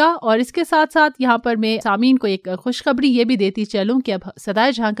رہے گا. اور اس کے ساتھ ساتھ یہاں پر میں سامعین کو ایک خوشخبری یہ بھی دیتی چلوں کہ اب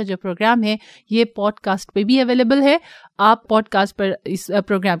صدائے جہاں کا جو پروگرام ہے یہ پوڈ کاسٹ پہ بھی اویلیبل ہے. آپ پوڈ کاسٹ پر اس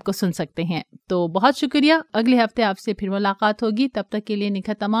پروگرام کو سن سکتے ہیں. تو بہت شکریہ. اگلے ہفتے آپ سے پھر ملاقات ہوگی. تب تک کے لیے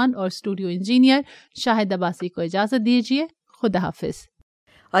نکھت امان اور اسٹوڈیو انجینئر شاہد عباسی کو اجازت دیجیے. خدا حافظ.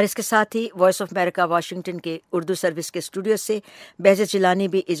 اور اس کے ساتھ ہی وائس آف امریکہ واشنگٹن کے اردو سروس کے اسٹوڈیو سے بہجت جیلانی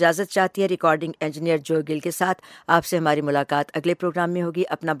بھی اجازت چاہتی ہے. ریکارڈنگ انجینئر جو گل کے ساتھ آپ سے ہماری ملاقات اگلے پروگرام میں ہوگی.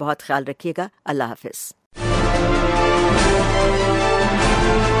 اپنا بہت خیال رکھیے گا. اللہ حافظ.